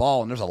only one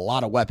ball and there's a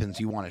lot of weapons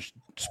you want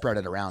to spread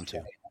it around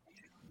to.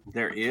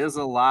 There is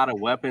a lot of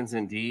weapons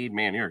indeed.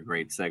 Man, you're a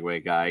great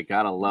segue guy.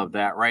 Gotta love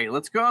that, right?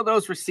 Let's go to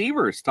those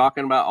receivers.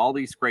 Talking about all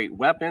these great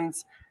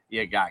weapons.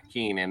 You got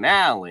Keenan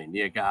Allen.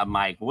 You got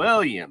Mike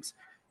Williams.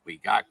 We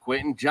got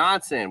Quentin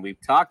Johnson.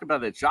 We've talked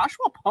about that.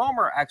 Joshua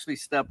Palmer actually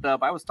stepped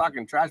up. I was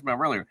talking trash about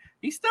him earlier.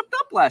 He stepped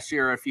up last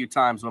year a few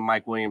times when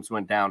Mike Williams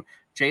went down.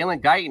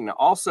 Jalen Guyton,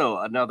 also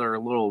another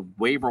little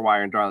waiver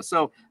wire and darling.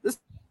 So this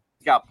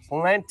got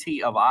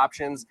plenty of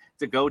options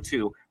to go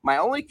to. My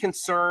only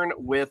concern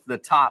with the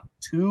top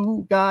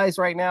 2 guys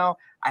right now,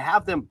 I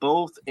have them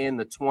both in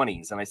the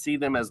 20s, and I see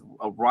them as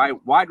a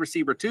wide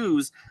receiver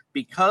 2s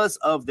because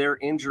of their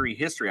injury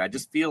history. I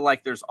just feel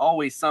like there's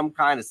always some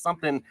kind of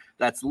something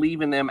that's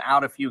leaving them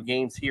out a few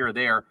games here or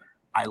there.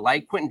 I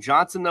like Quentin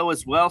Johnson, though,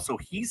 as well, so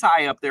he's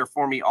high up there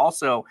for me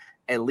also,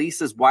 at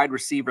least as wide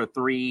receiver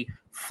 3,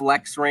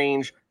 flex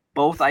range.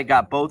 I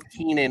got both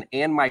Keenan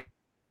and Mike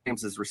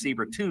Williams as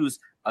receiver 2s,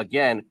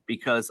 again,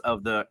 because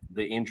of the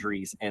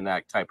injuries and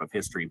that type of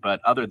history. But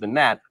other than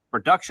that,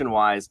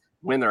 production-wise,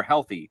 when they're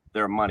healthy,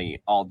 they're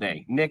money all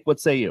day. Nick, what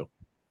say you?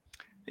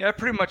 Yeah, I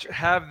pretty much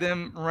have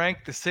them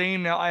ranked the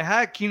same. Now, I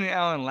had Keenan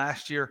Allen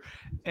last year,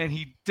 and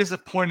he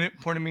disappointed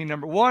me.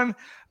 Number one,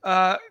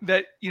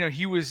 that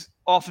he was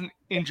often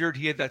injured.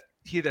 He had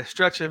that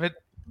stretch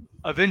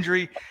of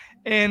injury,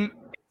 and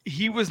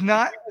he was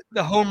not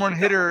the home run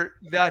hitter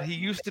that he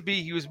used to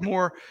be. He was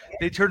more,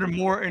 they turned him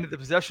more into the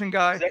possession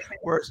guy,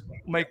 whereas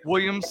Mike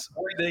Williams,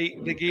 they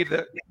gave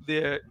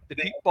the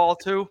deep ball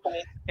to.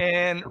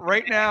 And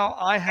right now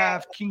I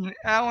have Keenan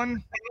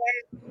Allen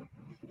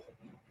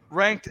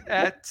ranked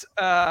at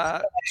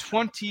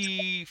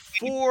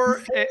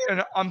 24.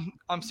 And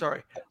I'm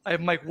sorry. I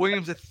have Mike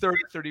Williams at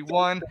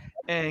 31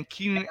 and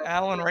Keenan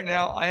Allen right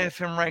now, I have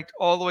him ranked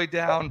all the way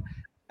down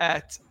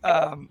at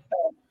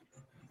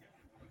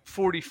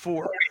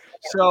 44.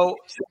 So,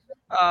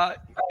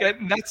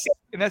 and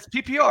that's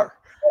PPR,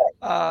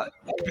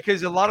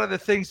 because a lot of the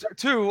things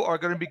too are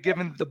going to be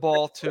given the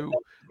ball to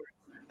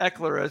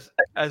Ekeler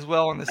as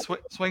well in the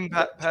swing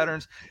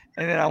patterns,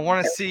 and then I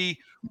want to see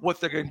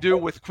what they're going to do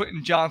with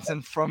Quentin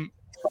Johnson from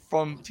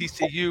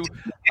TCU.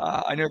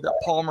 I know that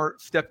Palmer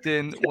stepped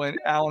in when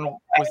Allen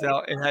was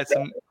out and had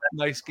some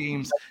nice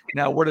games.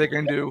 Now, what are they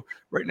going to do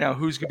right now?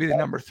 Who's going to be the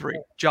number 3,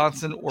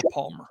 Johnson or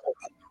Palmer?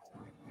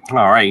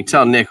 All right, you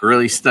tell Nick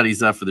really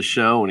studies up for the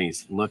show and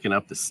he's looking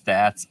up the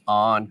stats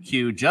on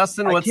cue.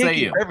 Justin, what say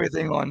you?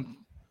 Everything on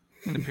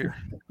in the pier.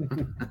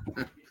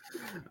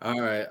 All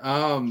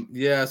right.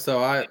 Yeah,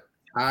 so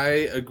I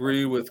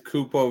agree with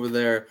Coop over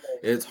there.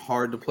 It's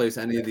hard to place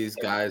any of these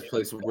guys,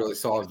 place a really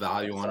solid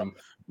value on them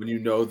when you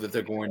know that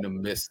they're going to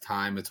miss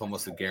time. It's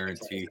almost a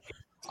guarantee.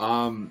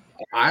 I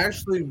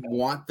actually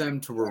want them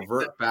to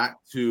revert back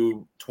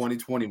to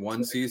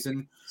 2021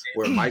 season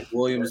where Mike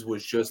Williams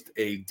was just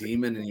a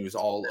demon and he was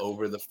all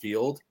over the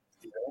field.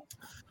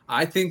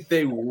 I think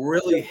they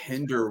really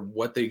hinder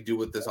what they do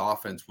with this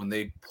offense when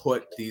they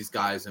put these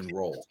guys in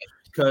roles.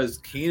 Because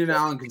Keenan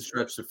Allen can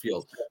stretch the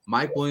field.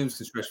 Mike Williams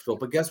can stretch the field.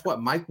 But guess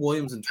what? Mike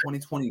Williams in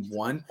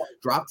 2021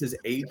 dropped his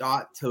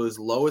ADOT to his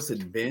lowest it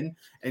had been,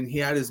 and he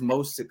had his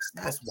most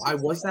success. Why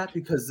was that?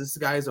 Because this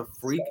guy is a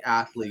freak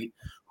athlete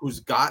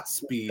who's got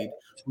speed,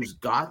 who's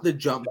got the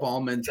jump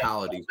ball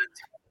mentality.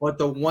 But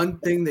the one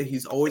thing that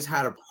he's always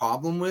had a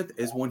problem with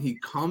is when he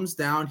comes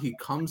down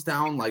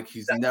like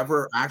he's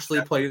never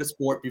actually played a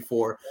sport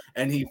before,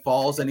 and he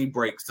falls and he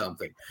breaks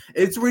something.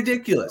 It's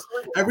ridiculous.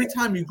 Every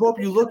time you go up,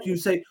 you look, you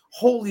say,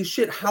 holy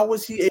shit, how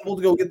was he able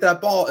to go get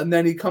that ball? And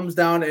then he comes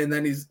down and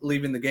then he's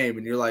leaving the game.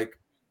 And you're like,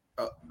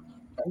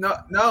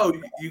 no,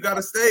 you got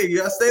to stay. You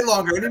got to stay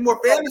longer. I need more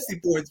fantasy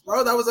points,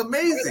 bro. That was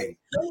amazing.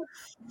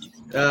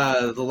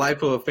 The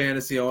life of a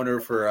fantasy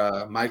owner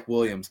for Mike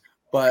Williams.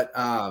 But,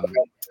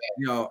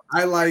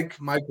 I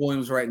like Mike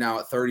Williams right now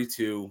at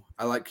 32.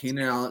 I like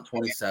Keenan Allen at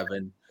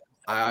 27.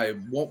 I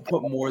won't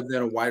put more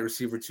than a wide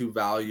receiver 2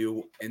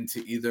 value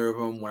into either of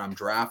them when I'm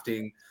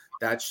drafting.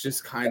 That's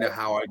just kind of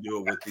how I do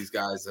it with these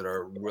guys that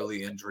are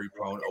really injury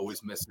prone,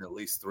 always missing at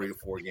least 3 to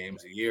 4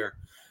 games a year.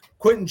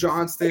 Quentin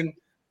Johnston,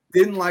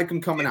 didn't like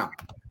him coming out.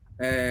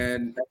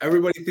 And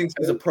everybody thinks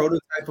he's a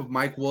prototype of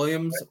Mike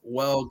Williams.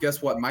 Well,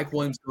 guess what? Mike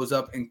Williams goes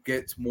up and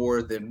gets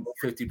more than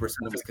 50%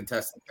 of his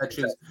contested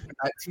catches.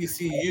 At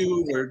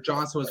TCU, where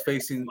Johnson was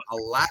facing a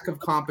lack of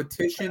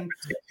competition,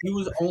 he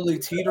was only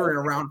teetering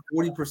around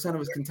 40% of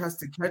his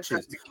contested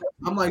catches.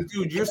 I'm like,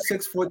 dude, you're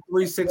 6'3",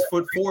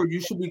 6'4". You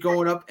should be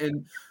going up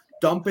and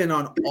dumping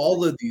on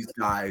all of these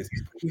guys.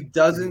 He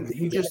doesn't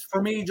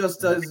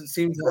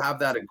seem to have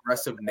that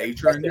aggressive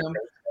nature in him.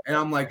 And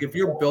I'm like, if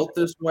you're built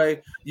this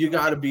way, you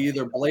got to be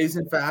either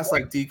blazing fast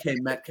like DK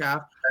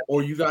Metcalf,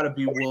 or you got to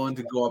be willing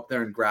to go up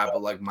there and grab it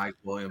like Mike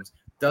Williams.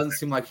 Doesn't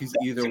seem like he's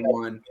either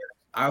one.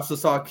 I also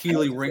saw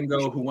Keely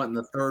Ringo, who went in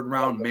the 3rd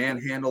round,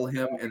 manhandle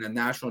him in a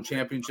national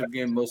championship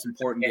game, most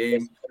important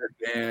game,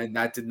 and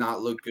that did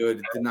not look good.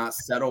 It did not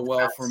settle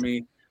well for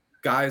me.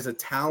 Guy's a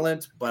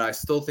talent, but I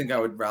still think I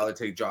would rather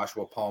take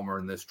Joshua Palmer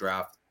in this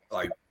draft,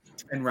 like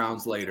 10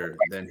 rounds later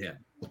than him.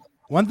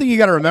 One thing you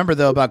got to remember,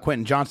 though, about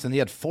Quentin Johnston, he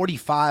had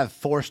 45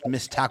 forced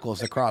missed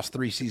tackles across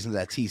 3 seasons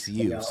at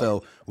TCU.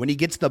 So when he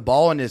gets the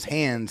ball in his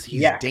hands,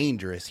 he's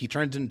dangerous. He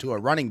turns into a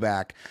running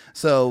back.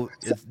 So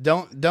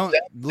don't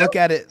look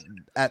at it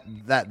at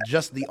that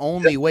just the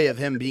only way of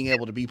him being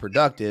able to be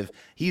productive.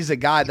 He's a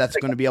guy that's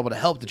going to be able to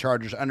help the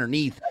Chargers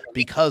underneath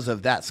because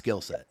of that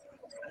skill set.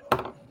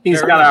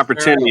 He's got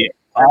opportunity.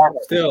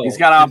 He's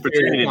got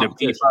opportunity to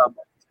beef up.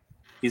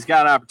 He's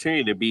got an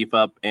opportunity to beef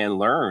up and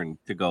learn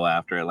to go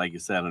after it, like you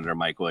said, under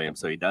Mike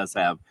Williams. So he does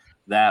have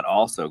that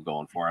also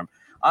going for him.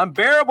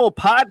 Unbearable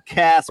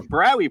Podcast,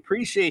 Brad, we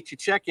appreciate you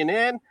checking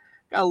in.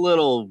 Got a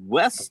little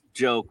West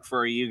joke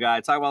for you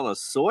guys. Talk about the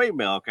soy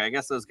milk. I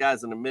guess those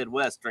guys in the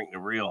Midwest drink the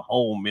real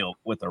whole milk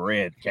with a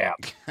red cap.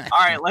 All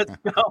right, let's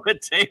go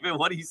with David.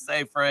 What do you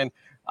say, friend?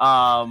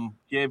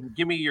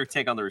 Give me your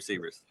take on the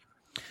receivers.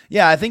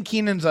 Yeah, I think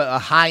Keenan's a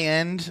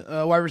high-end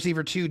wide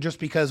receiver, too, just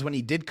because when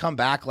he did come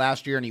back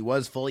last year and he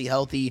was fully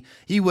healthy,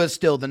 he was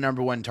still the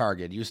number 1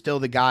 target. He was still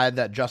the guy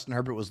that Justin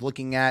Herbert was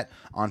looking at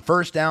on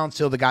 1st down,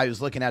 still the guy he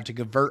was looking at to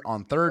convert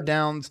on 3rd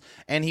downs,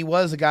 and he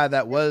was a guy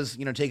that was,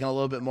 taking a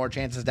little bit more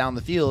chances down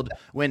the field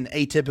when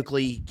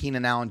atypically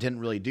Keenan Allen didn't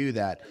really do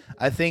that.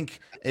 I think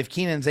if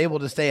Keenan's able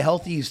to stay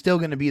healthy, he's still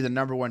going to be the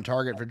number 1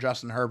 target for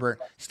Justin Herbert,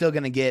 still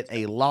going to get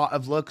a lot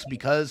of looks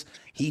because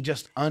he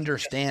just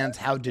understands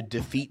how to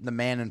defeat the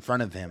man in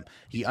front of him.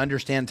 He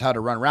understands how to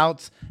run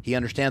routes. He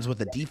understands what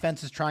the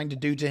defense is trying to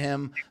do to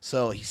him.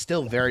 So he's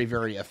still very,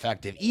 very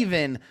effective.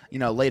 Even,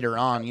 later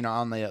on,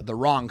 on the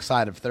wrong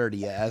side of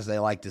 30, as they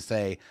like to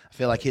say, I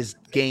feel like his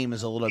game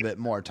is a little bit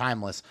more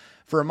timeless.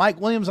 For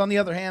Mike Williams, on the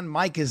other hand,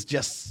 Mike is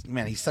just,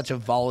 he's such a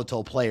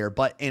volatile player,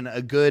 but in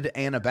a good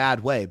and a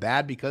bad way.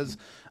 Bad because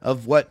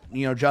of what,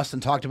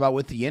 Justin talked about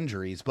with the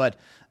injuries, but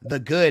the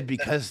good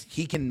because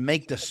he can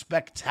make the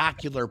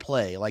spectacular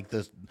play, like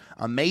the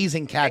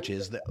amazing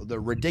catches, the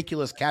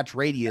ridiculous catch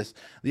radius,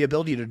 the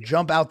ability to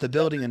jump out the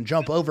building and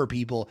jump over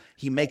people.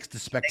 He makes the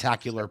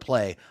spectacular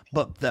play,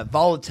 but the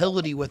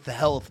volatility with the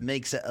health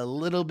makes it a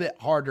little bit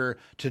harder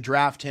to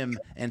draft him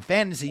in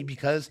fantasy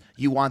because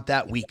you want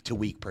that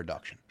week-to-week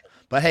production.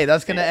 But hey,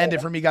 that's going to end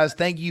it for me, guys.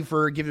 Thank you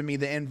for giving me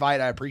the invite.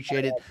 I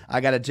appreciate it.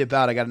 I got to tip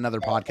out. I got another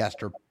podcast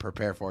to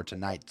prepare for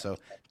tonight. So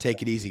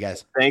take it easy,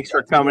 guys. Thanks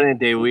for coming in,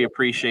 Dave. We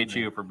appreciate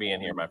you for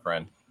being here, my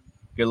friend.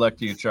 Good luck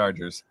to you,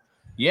 Chargers.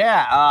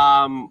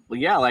 Yeah,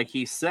 like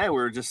he said, we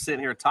were just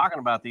sitting here talking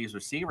about these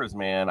receivers,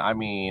 man. I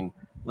mean,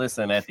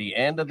 listen, at the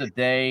end of the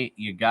day,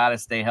 you got to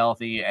stay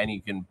healthy, and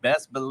you can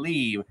best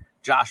believe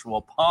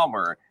Joshua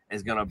Palmer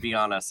is going to be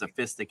on a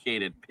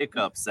sophisticated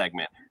pickup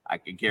segment. I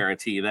can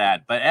guarantee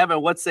that. But,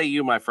 Evan, what say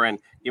you, my friend?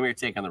 Give me your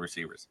take on the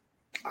receivers.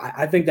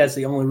 I think that's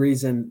the only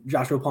reason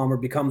Joshua Palmer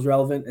becomes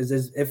relevant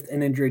is if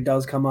an injury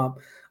does come up.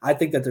 I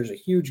think that there's a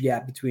huge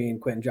gap between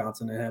Quentin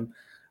Johnson and him.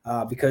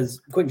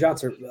 Because Quentin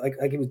Johnson, like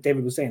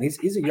David was saying,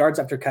 he's a yards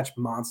after catch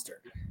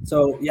monster.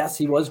 So yes,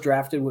 he was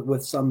drafted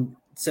with some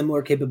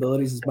similar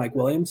capabilities as Mike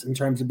Williams in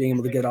terms of being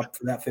able to get up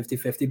for that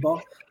 50-50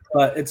 ball.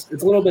 But it's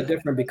a little bit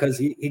different because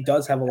he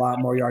does have a lot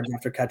more yards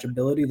after catch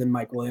ability than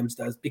Mike Williams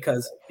does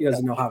because he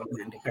doesn't know how to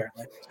land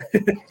apparently.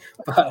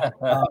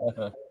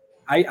 But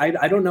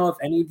I don't know if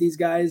any of these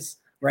guys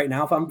right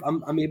now, if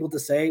I'm able to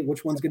say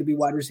which one's going to be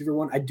wide receiver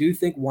one. I do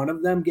think one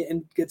of them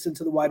gets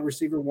into the wide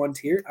receiver one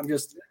tier.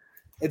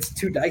 It's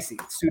too dicey.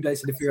 It's too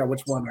dicey to figure out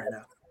which one right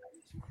now.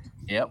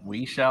 Yep,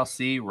 we shall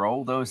see.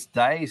 Roll those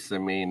dice. I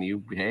mean,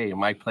 it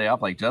might play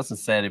up like Justin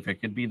said. If it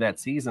could be that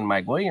season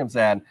Mike Williams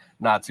had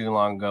not too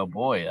long ago,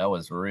 boy, that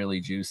was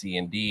really juicy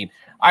indeed.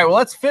 All right, well,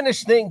 let's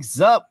finish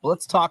things up.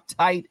 Let's talk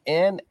tight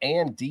end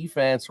and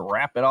defense.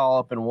 Wrap it all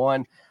up in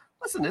one.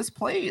 Listen, let's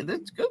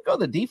go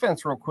the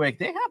defense real quick.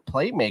 They have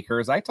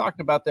playmakers. I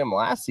talked about them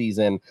last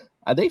season.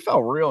 They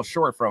fell real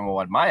short from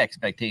what my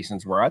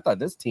expectations were. I thought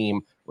this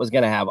team was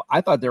going to have –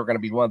 I thought they were going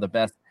to be one of the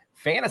best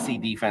fantasy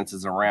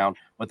defenses around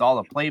with all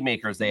the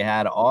playmakers they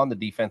had on the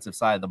defensive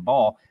side of the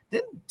ball.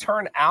 Didn't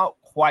turn out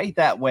quite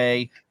that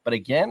way. But,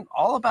 again,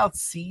 all about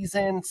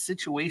season,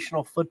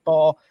 situational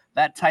football,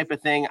 that type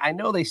of thing. I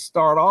know they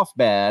start off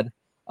bad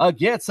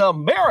against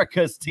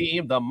America's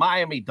team, the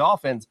Miami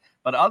Dolphins.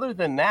 But other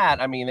than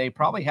that, I mean, they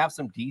probably have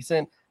some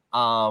decent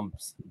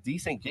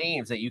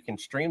games that you can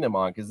stream them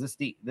on because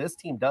this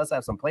team does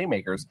have some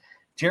playmakers.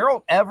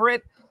 Gerald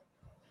Everett,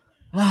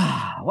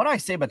 what do I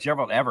say about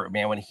Gerald Everett,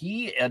 man? When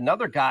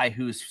another guy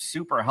who's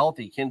super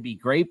healthy can be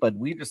great, but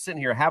we're just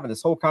sitting here having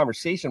this whole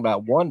conversation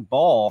about one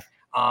ball.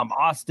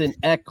 Austin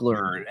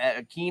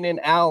Eckler, Keenan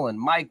Allen,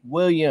 Mike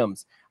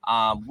Williams.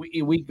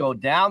 We go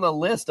down the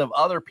list of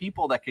other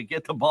people that could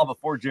get the ball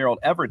before Gerald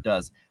Everett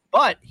does.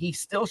 But he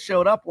still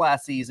showed up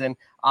last season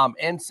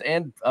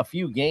and a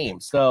few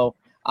games. So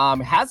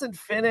hasn't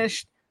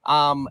finished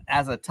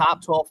as a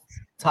top 12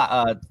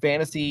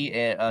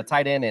 fantasy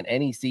tight end in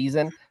any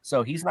season.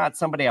 So he's not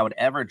somebody I would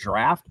ever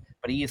draft,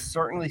 but he is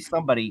certainly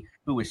somebody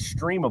who is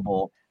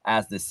streamable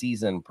as the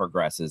season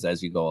progresses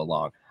as you go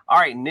along. All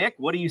right, Nick,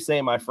 what do you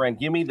say, my friend?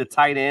 Give me the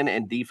tight end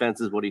and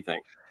defenses. What do you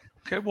think?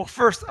 Okay, well,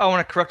 first I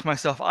want to correct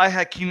myself. I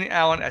had Keenan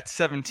Allen at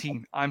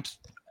 17.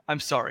 I'm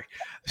sorry.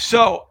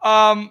 So,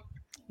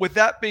 with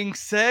that being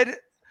said,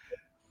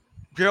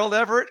 Gerald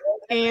Everett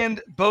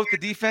and both the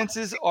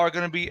defenses are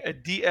going to be a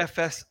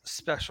DFS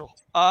special.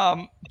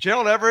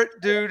 Gerald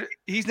Everett, dude,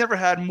 he's never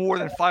had more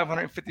than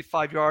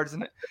 555 yards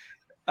in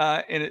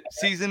a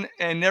season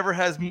and never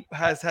has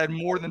had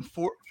more than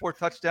four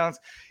touchdowns.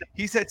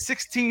 He's had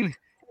 16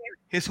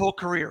 his whole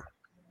career.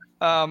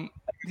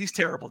 He's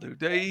terrible,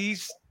 dude.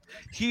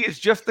 He is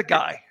just the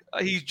guy.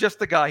 He's just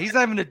the guy. He's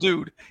not even a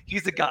dude.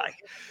 He's the guy.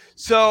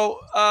 So,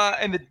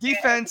 and the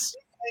defense,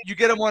 you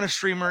get him on a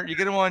streamer, you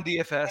get him on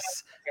DFS.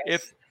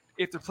 If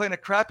they're playing a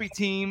crappy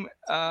team,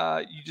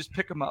 you just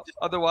pick them up.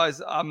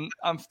 Otherwise,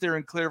 I'm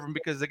steering clear of them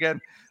because, again,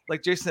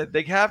 like Jason said,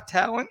 they have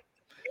talent.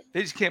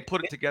 They just can't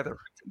put it together.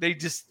 They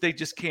just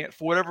can't.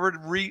 For whatever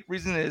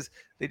reason it is,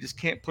 they just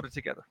can't put it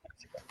together.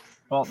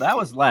 Well, that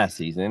was last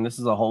season. This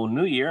is a whole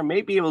new year.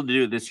 May be able to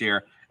do it this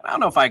year. I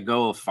don't know if I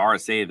go as far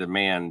as say the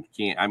man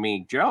can't. I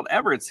mean, Gerald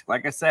Everett's,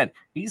 like I said,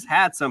 he's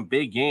had some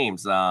big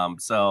games.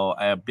 So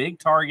a big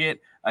target.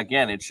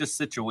 Again, it's just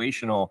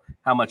situational.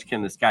 How much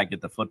can this guy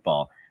get the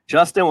football?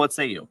 Justin, what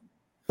say you?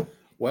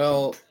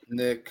 Well,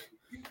 Nick,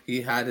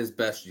 he had his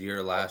best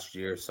year last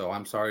year, so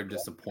I'm sorry to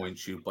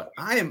disappoint you, but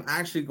I am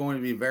actually going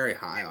to be very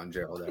high on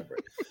Gerald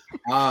Everett.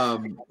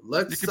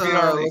 Let's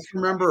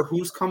remember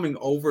who's coming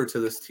over to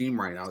this team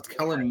right now. It's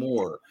Kellen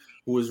Moore,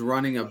 who is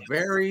running a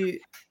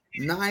very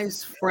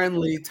nice,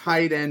 friendly,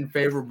 tight end,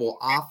 favorable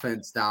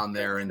offense down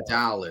there in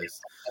Dallas.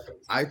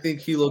 I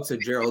think he looks at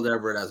Gerald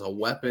Everett as a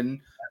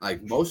weapon,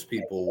 like most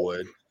people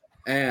would.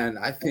 And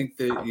I think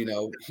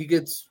that, he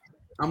gets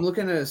 – I'm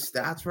looking at his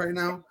stats right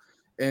now,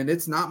 and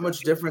it's not much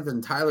different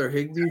than Tyler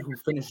Higbee, who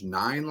finished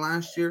 9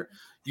 last year.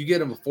 You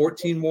get him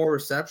 14 more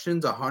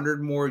receptions,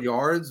 100 more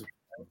yards,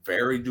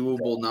 very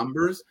doable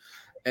numbers.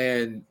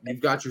 And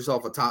you've got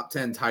yourself a top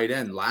 10 tight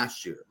end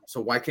last year.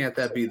 So why can't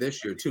that be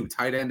this year too?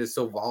 Tight end is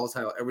so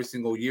volatile. Every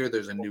single year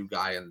there's a new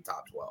guy in the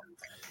top 12.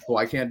 So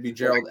why can't it be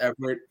Gerald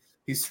Everett?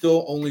 He's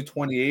still only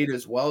 28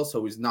 as well,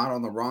 so he's not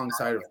on the wrong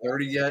side of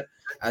 30 yet,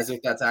 as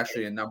if that's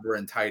actually a number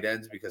in tight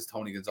ends because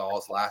Tony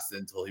Gonzalez lasted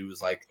until he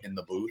was like in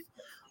the booth.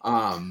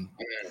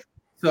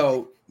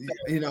 So,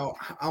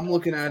 I'm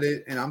looking at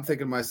it and I'm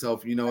thinking to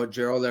myself, you know what,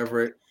 Gerald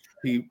Everett,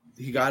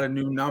 he got a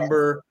new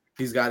number.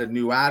 He's got a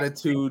new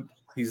attitude.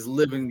 He's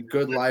living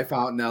good life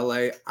out in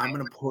LA. I'm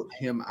going to put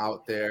him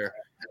out there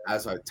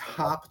as a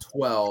top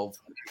 12,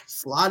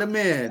 slot him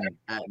in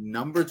at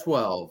number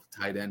 12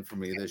 tight end for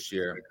me this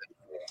year.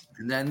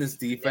 And then this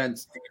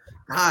defense,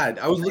 God,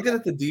 I was looking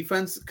at the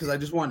defense because I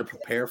just wanted to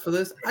prepare for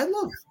this. I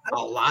love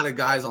a lot of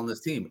guys on this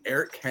team.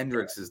 Eric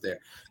Kendricks is there.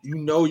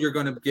 You're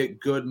going to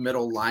get good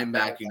middle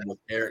linebacking with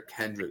Eric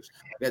Kendricks.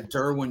 You got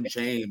Derwin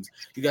James.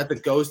 You got the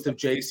ghost of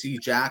J.C.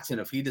 Jackson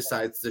if he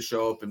decides to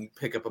show up and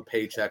pick up a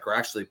paycheck or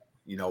actually,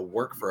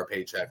 work for a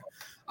paycheck.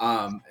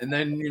 And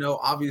then,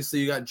 obviously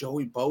you got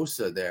Joey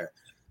Bosa there.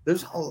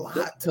 There's a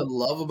lot to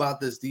love about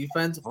this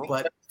defense,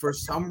 but for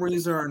some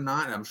reason or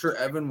not, I'm sure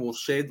Evan will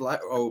shed light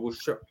or will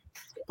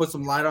put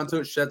some light onto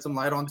it, shed some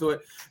light onto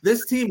it.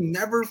 This team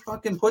never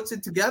fucking puts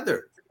it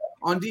together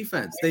on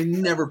defense. They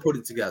never put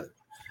it together.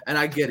 And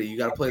I get it. You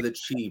got to play the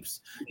Chiefs.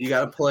 You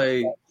got to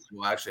play.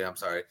 Well, actually, I'm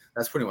sorry.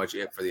 That's pretty much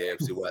it for the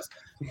AFC West.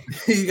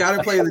 You got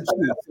to play the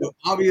Chiefs. So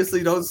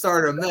obviously, don't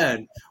start them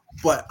then.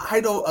 But I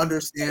don't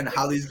understand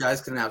how these guys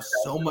can have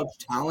so much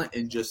talent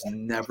and just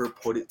never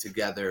put it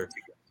together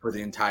for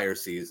the entire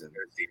season.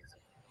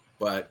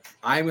 But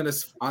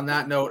on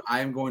that note, I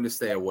am going to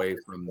stay away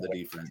from the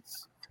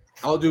defense.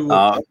 I'll do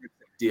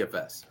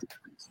DFS.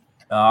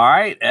 All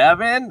right,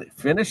 Evan,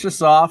 finish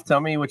us off. Tell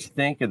me what you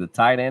think of the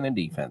tight end and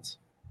defense.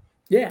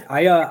 Yeah,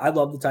 I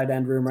love the tight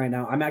end room right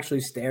now. I'm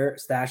actually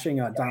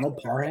stashing Donald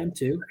Parham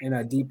too in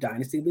a deep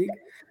dynasty league.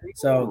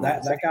 So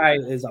that guy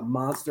is a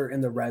monster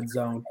in the red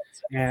zone.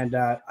 And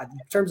in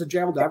terms of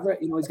Gerald Everett,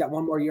 he's got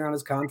one more year on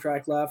his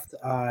contract left.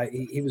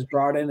 He was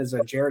brought in as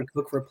a Jared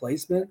Cook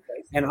replacement.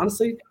 And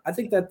honestly, I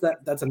think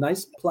that's a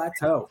nice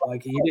plateau.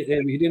 Like he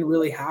didn't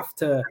really have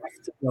to,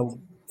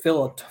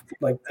 fill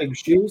big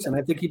shoes. And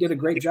I think he did a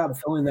great job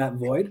filling that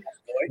void.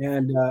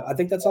 And I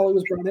think that's all he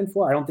was brought in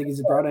for. I don't think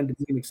he's brought in to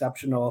be an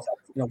exceptional,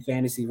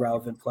 fantasy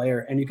relevant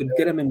player. And you could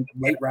get him in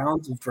late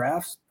rounds of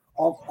drafts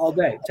all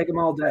day. Take him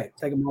all day.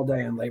 Take him all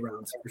day in late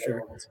rounds for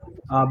sure.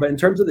 But in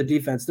terms of the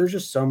defense, there's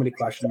just so many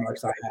question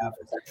marks I have.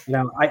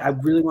 I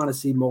really want to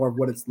see more of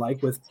what it's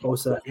like with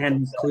Bosa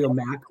and Khalil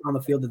Mack on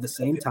the field at the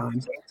same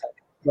time.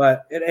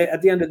 But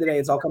at the end of the day,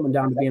 it's all coming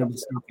down to being able to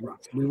stop the run.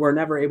 We were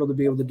never able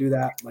to do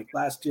that like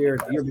last year,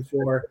 the year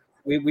before.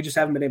 We just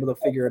haven't been able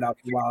to figure it out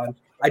for a while. And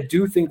I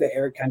do think that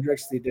Eric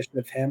Kendricks, the addition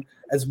of him,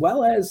 as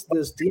well as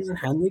this Deion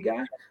Henley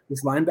guy,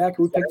 this linebacker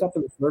we picked up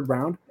in the third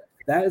round,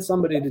 that is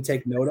somebody to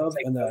take note of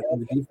in the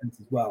defense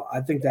as well.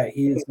 I think that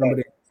he is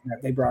somebody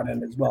that they brought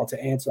in as well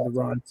to answer the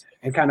run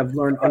and kind of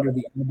learn under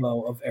the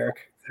elbow of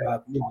Eric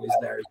is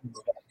there.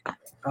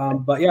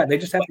 But yeah, they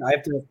just have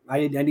to.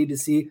 I need to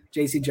see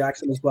J.C.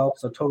 Jackson as well.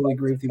 So totally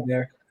agree with you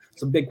there.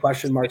 Some big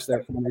question marks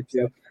there for me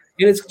too.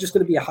 And it's just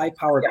going to be a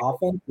high-powered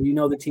offense.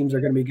 The teams are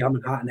going to be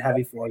coming hot and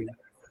heavy for you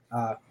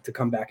to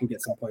come back and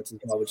get some points as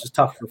well, which is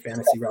tough for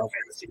fantasy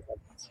relevance.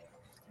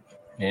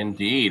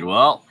 Indeed.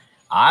 Well,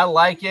 I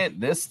like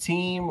it. This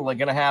team are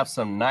going to have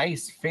some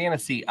nice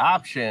fantasy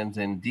options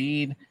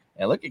indeed.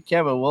 And look at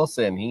Kevin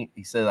Wilson.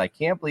 He says, I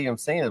can't believe I'm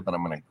saying this, but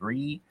I'm going to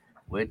agree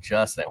with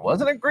Justin.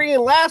 Wasn't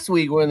agreeing last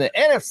week. We're in the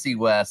NFC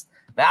West.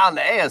 Now in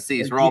the AFC,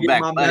 it's roll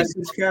back. You get my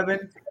message,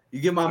 Kevin? You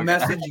get my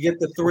message? You get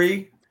the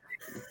 3?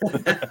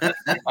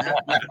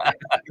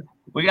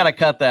 We got to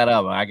cut that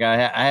up. I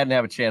hadn't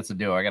have a chance to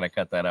do it. I got to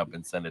cut that up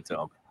and send it to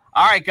him.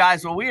 All right,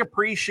 guys. Well, we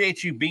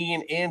appreciate you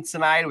being in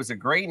tonight. It was a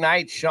great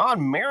night.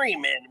 Sean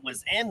Merriman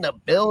was in the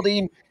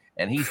building,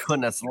 and he's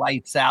putting us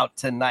lights out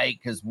tonight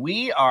because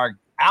we are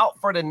out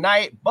for the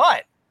night.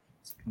 But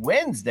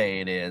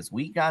Wednesday it is.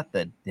 We got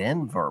the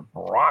Denver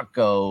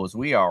Broncos.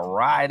 We are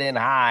riding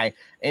high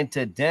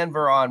into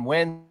Denver on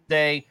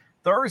Wednesday.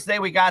 Thursday,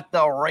 we got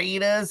the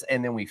Raiders,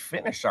 and then we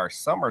finish our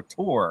summer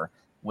tour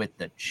with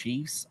the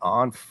Chiefs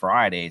on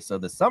Friday. So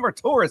the summer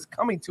tour is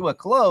coming to a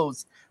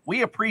close.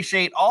 We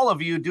appreciate all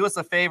of you. Do us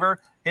a favor,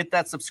 hit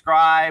that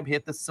subscribe,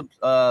 hit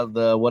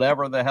the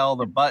whatever the hell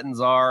the buttons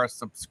are,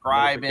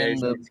 subscribe in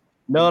the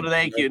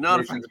notification,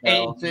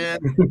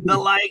 the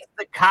likes,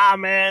 the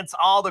comments,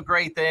 all the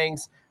great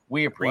things.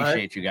 We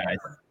appreciate you guys.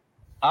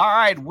 All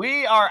right,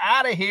 we are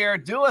out of here.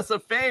 Do us a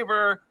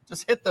favor,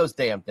 just hit those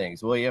damn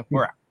things, will you?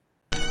 We're out.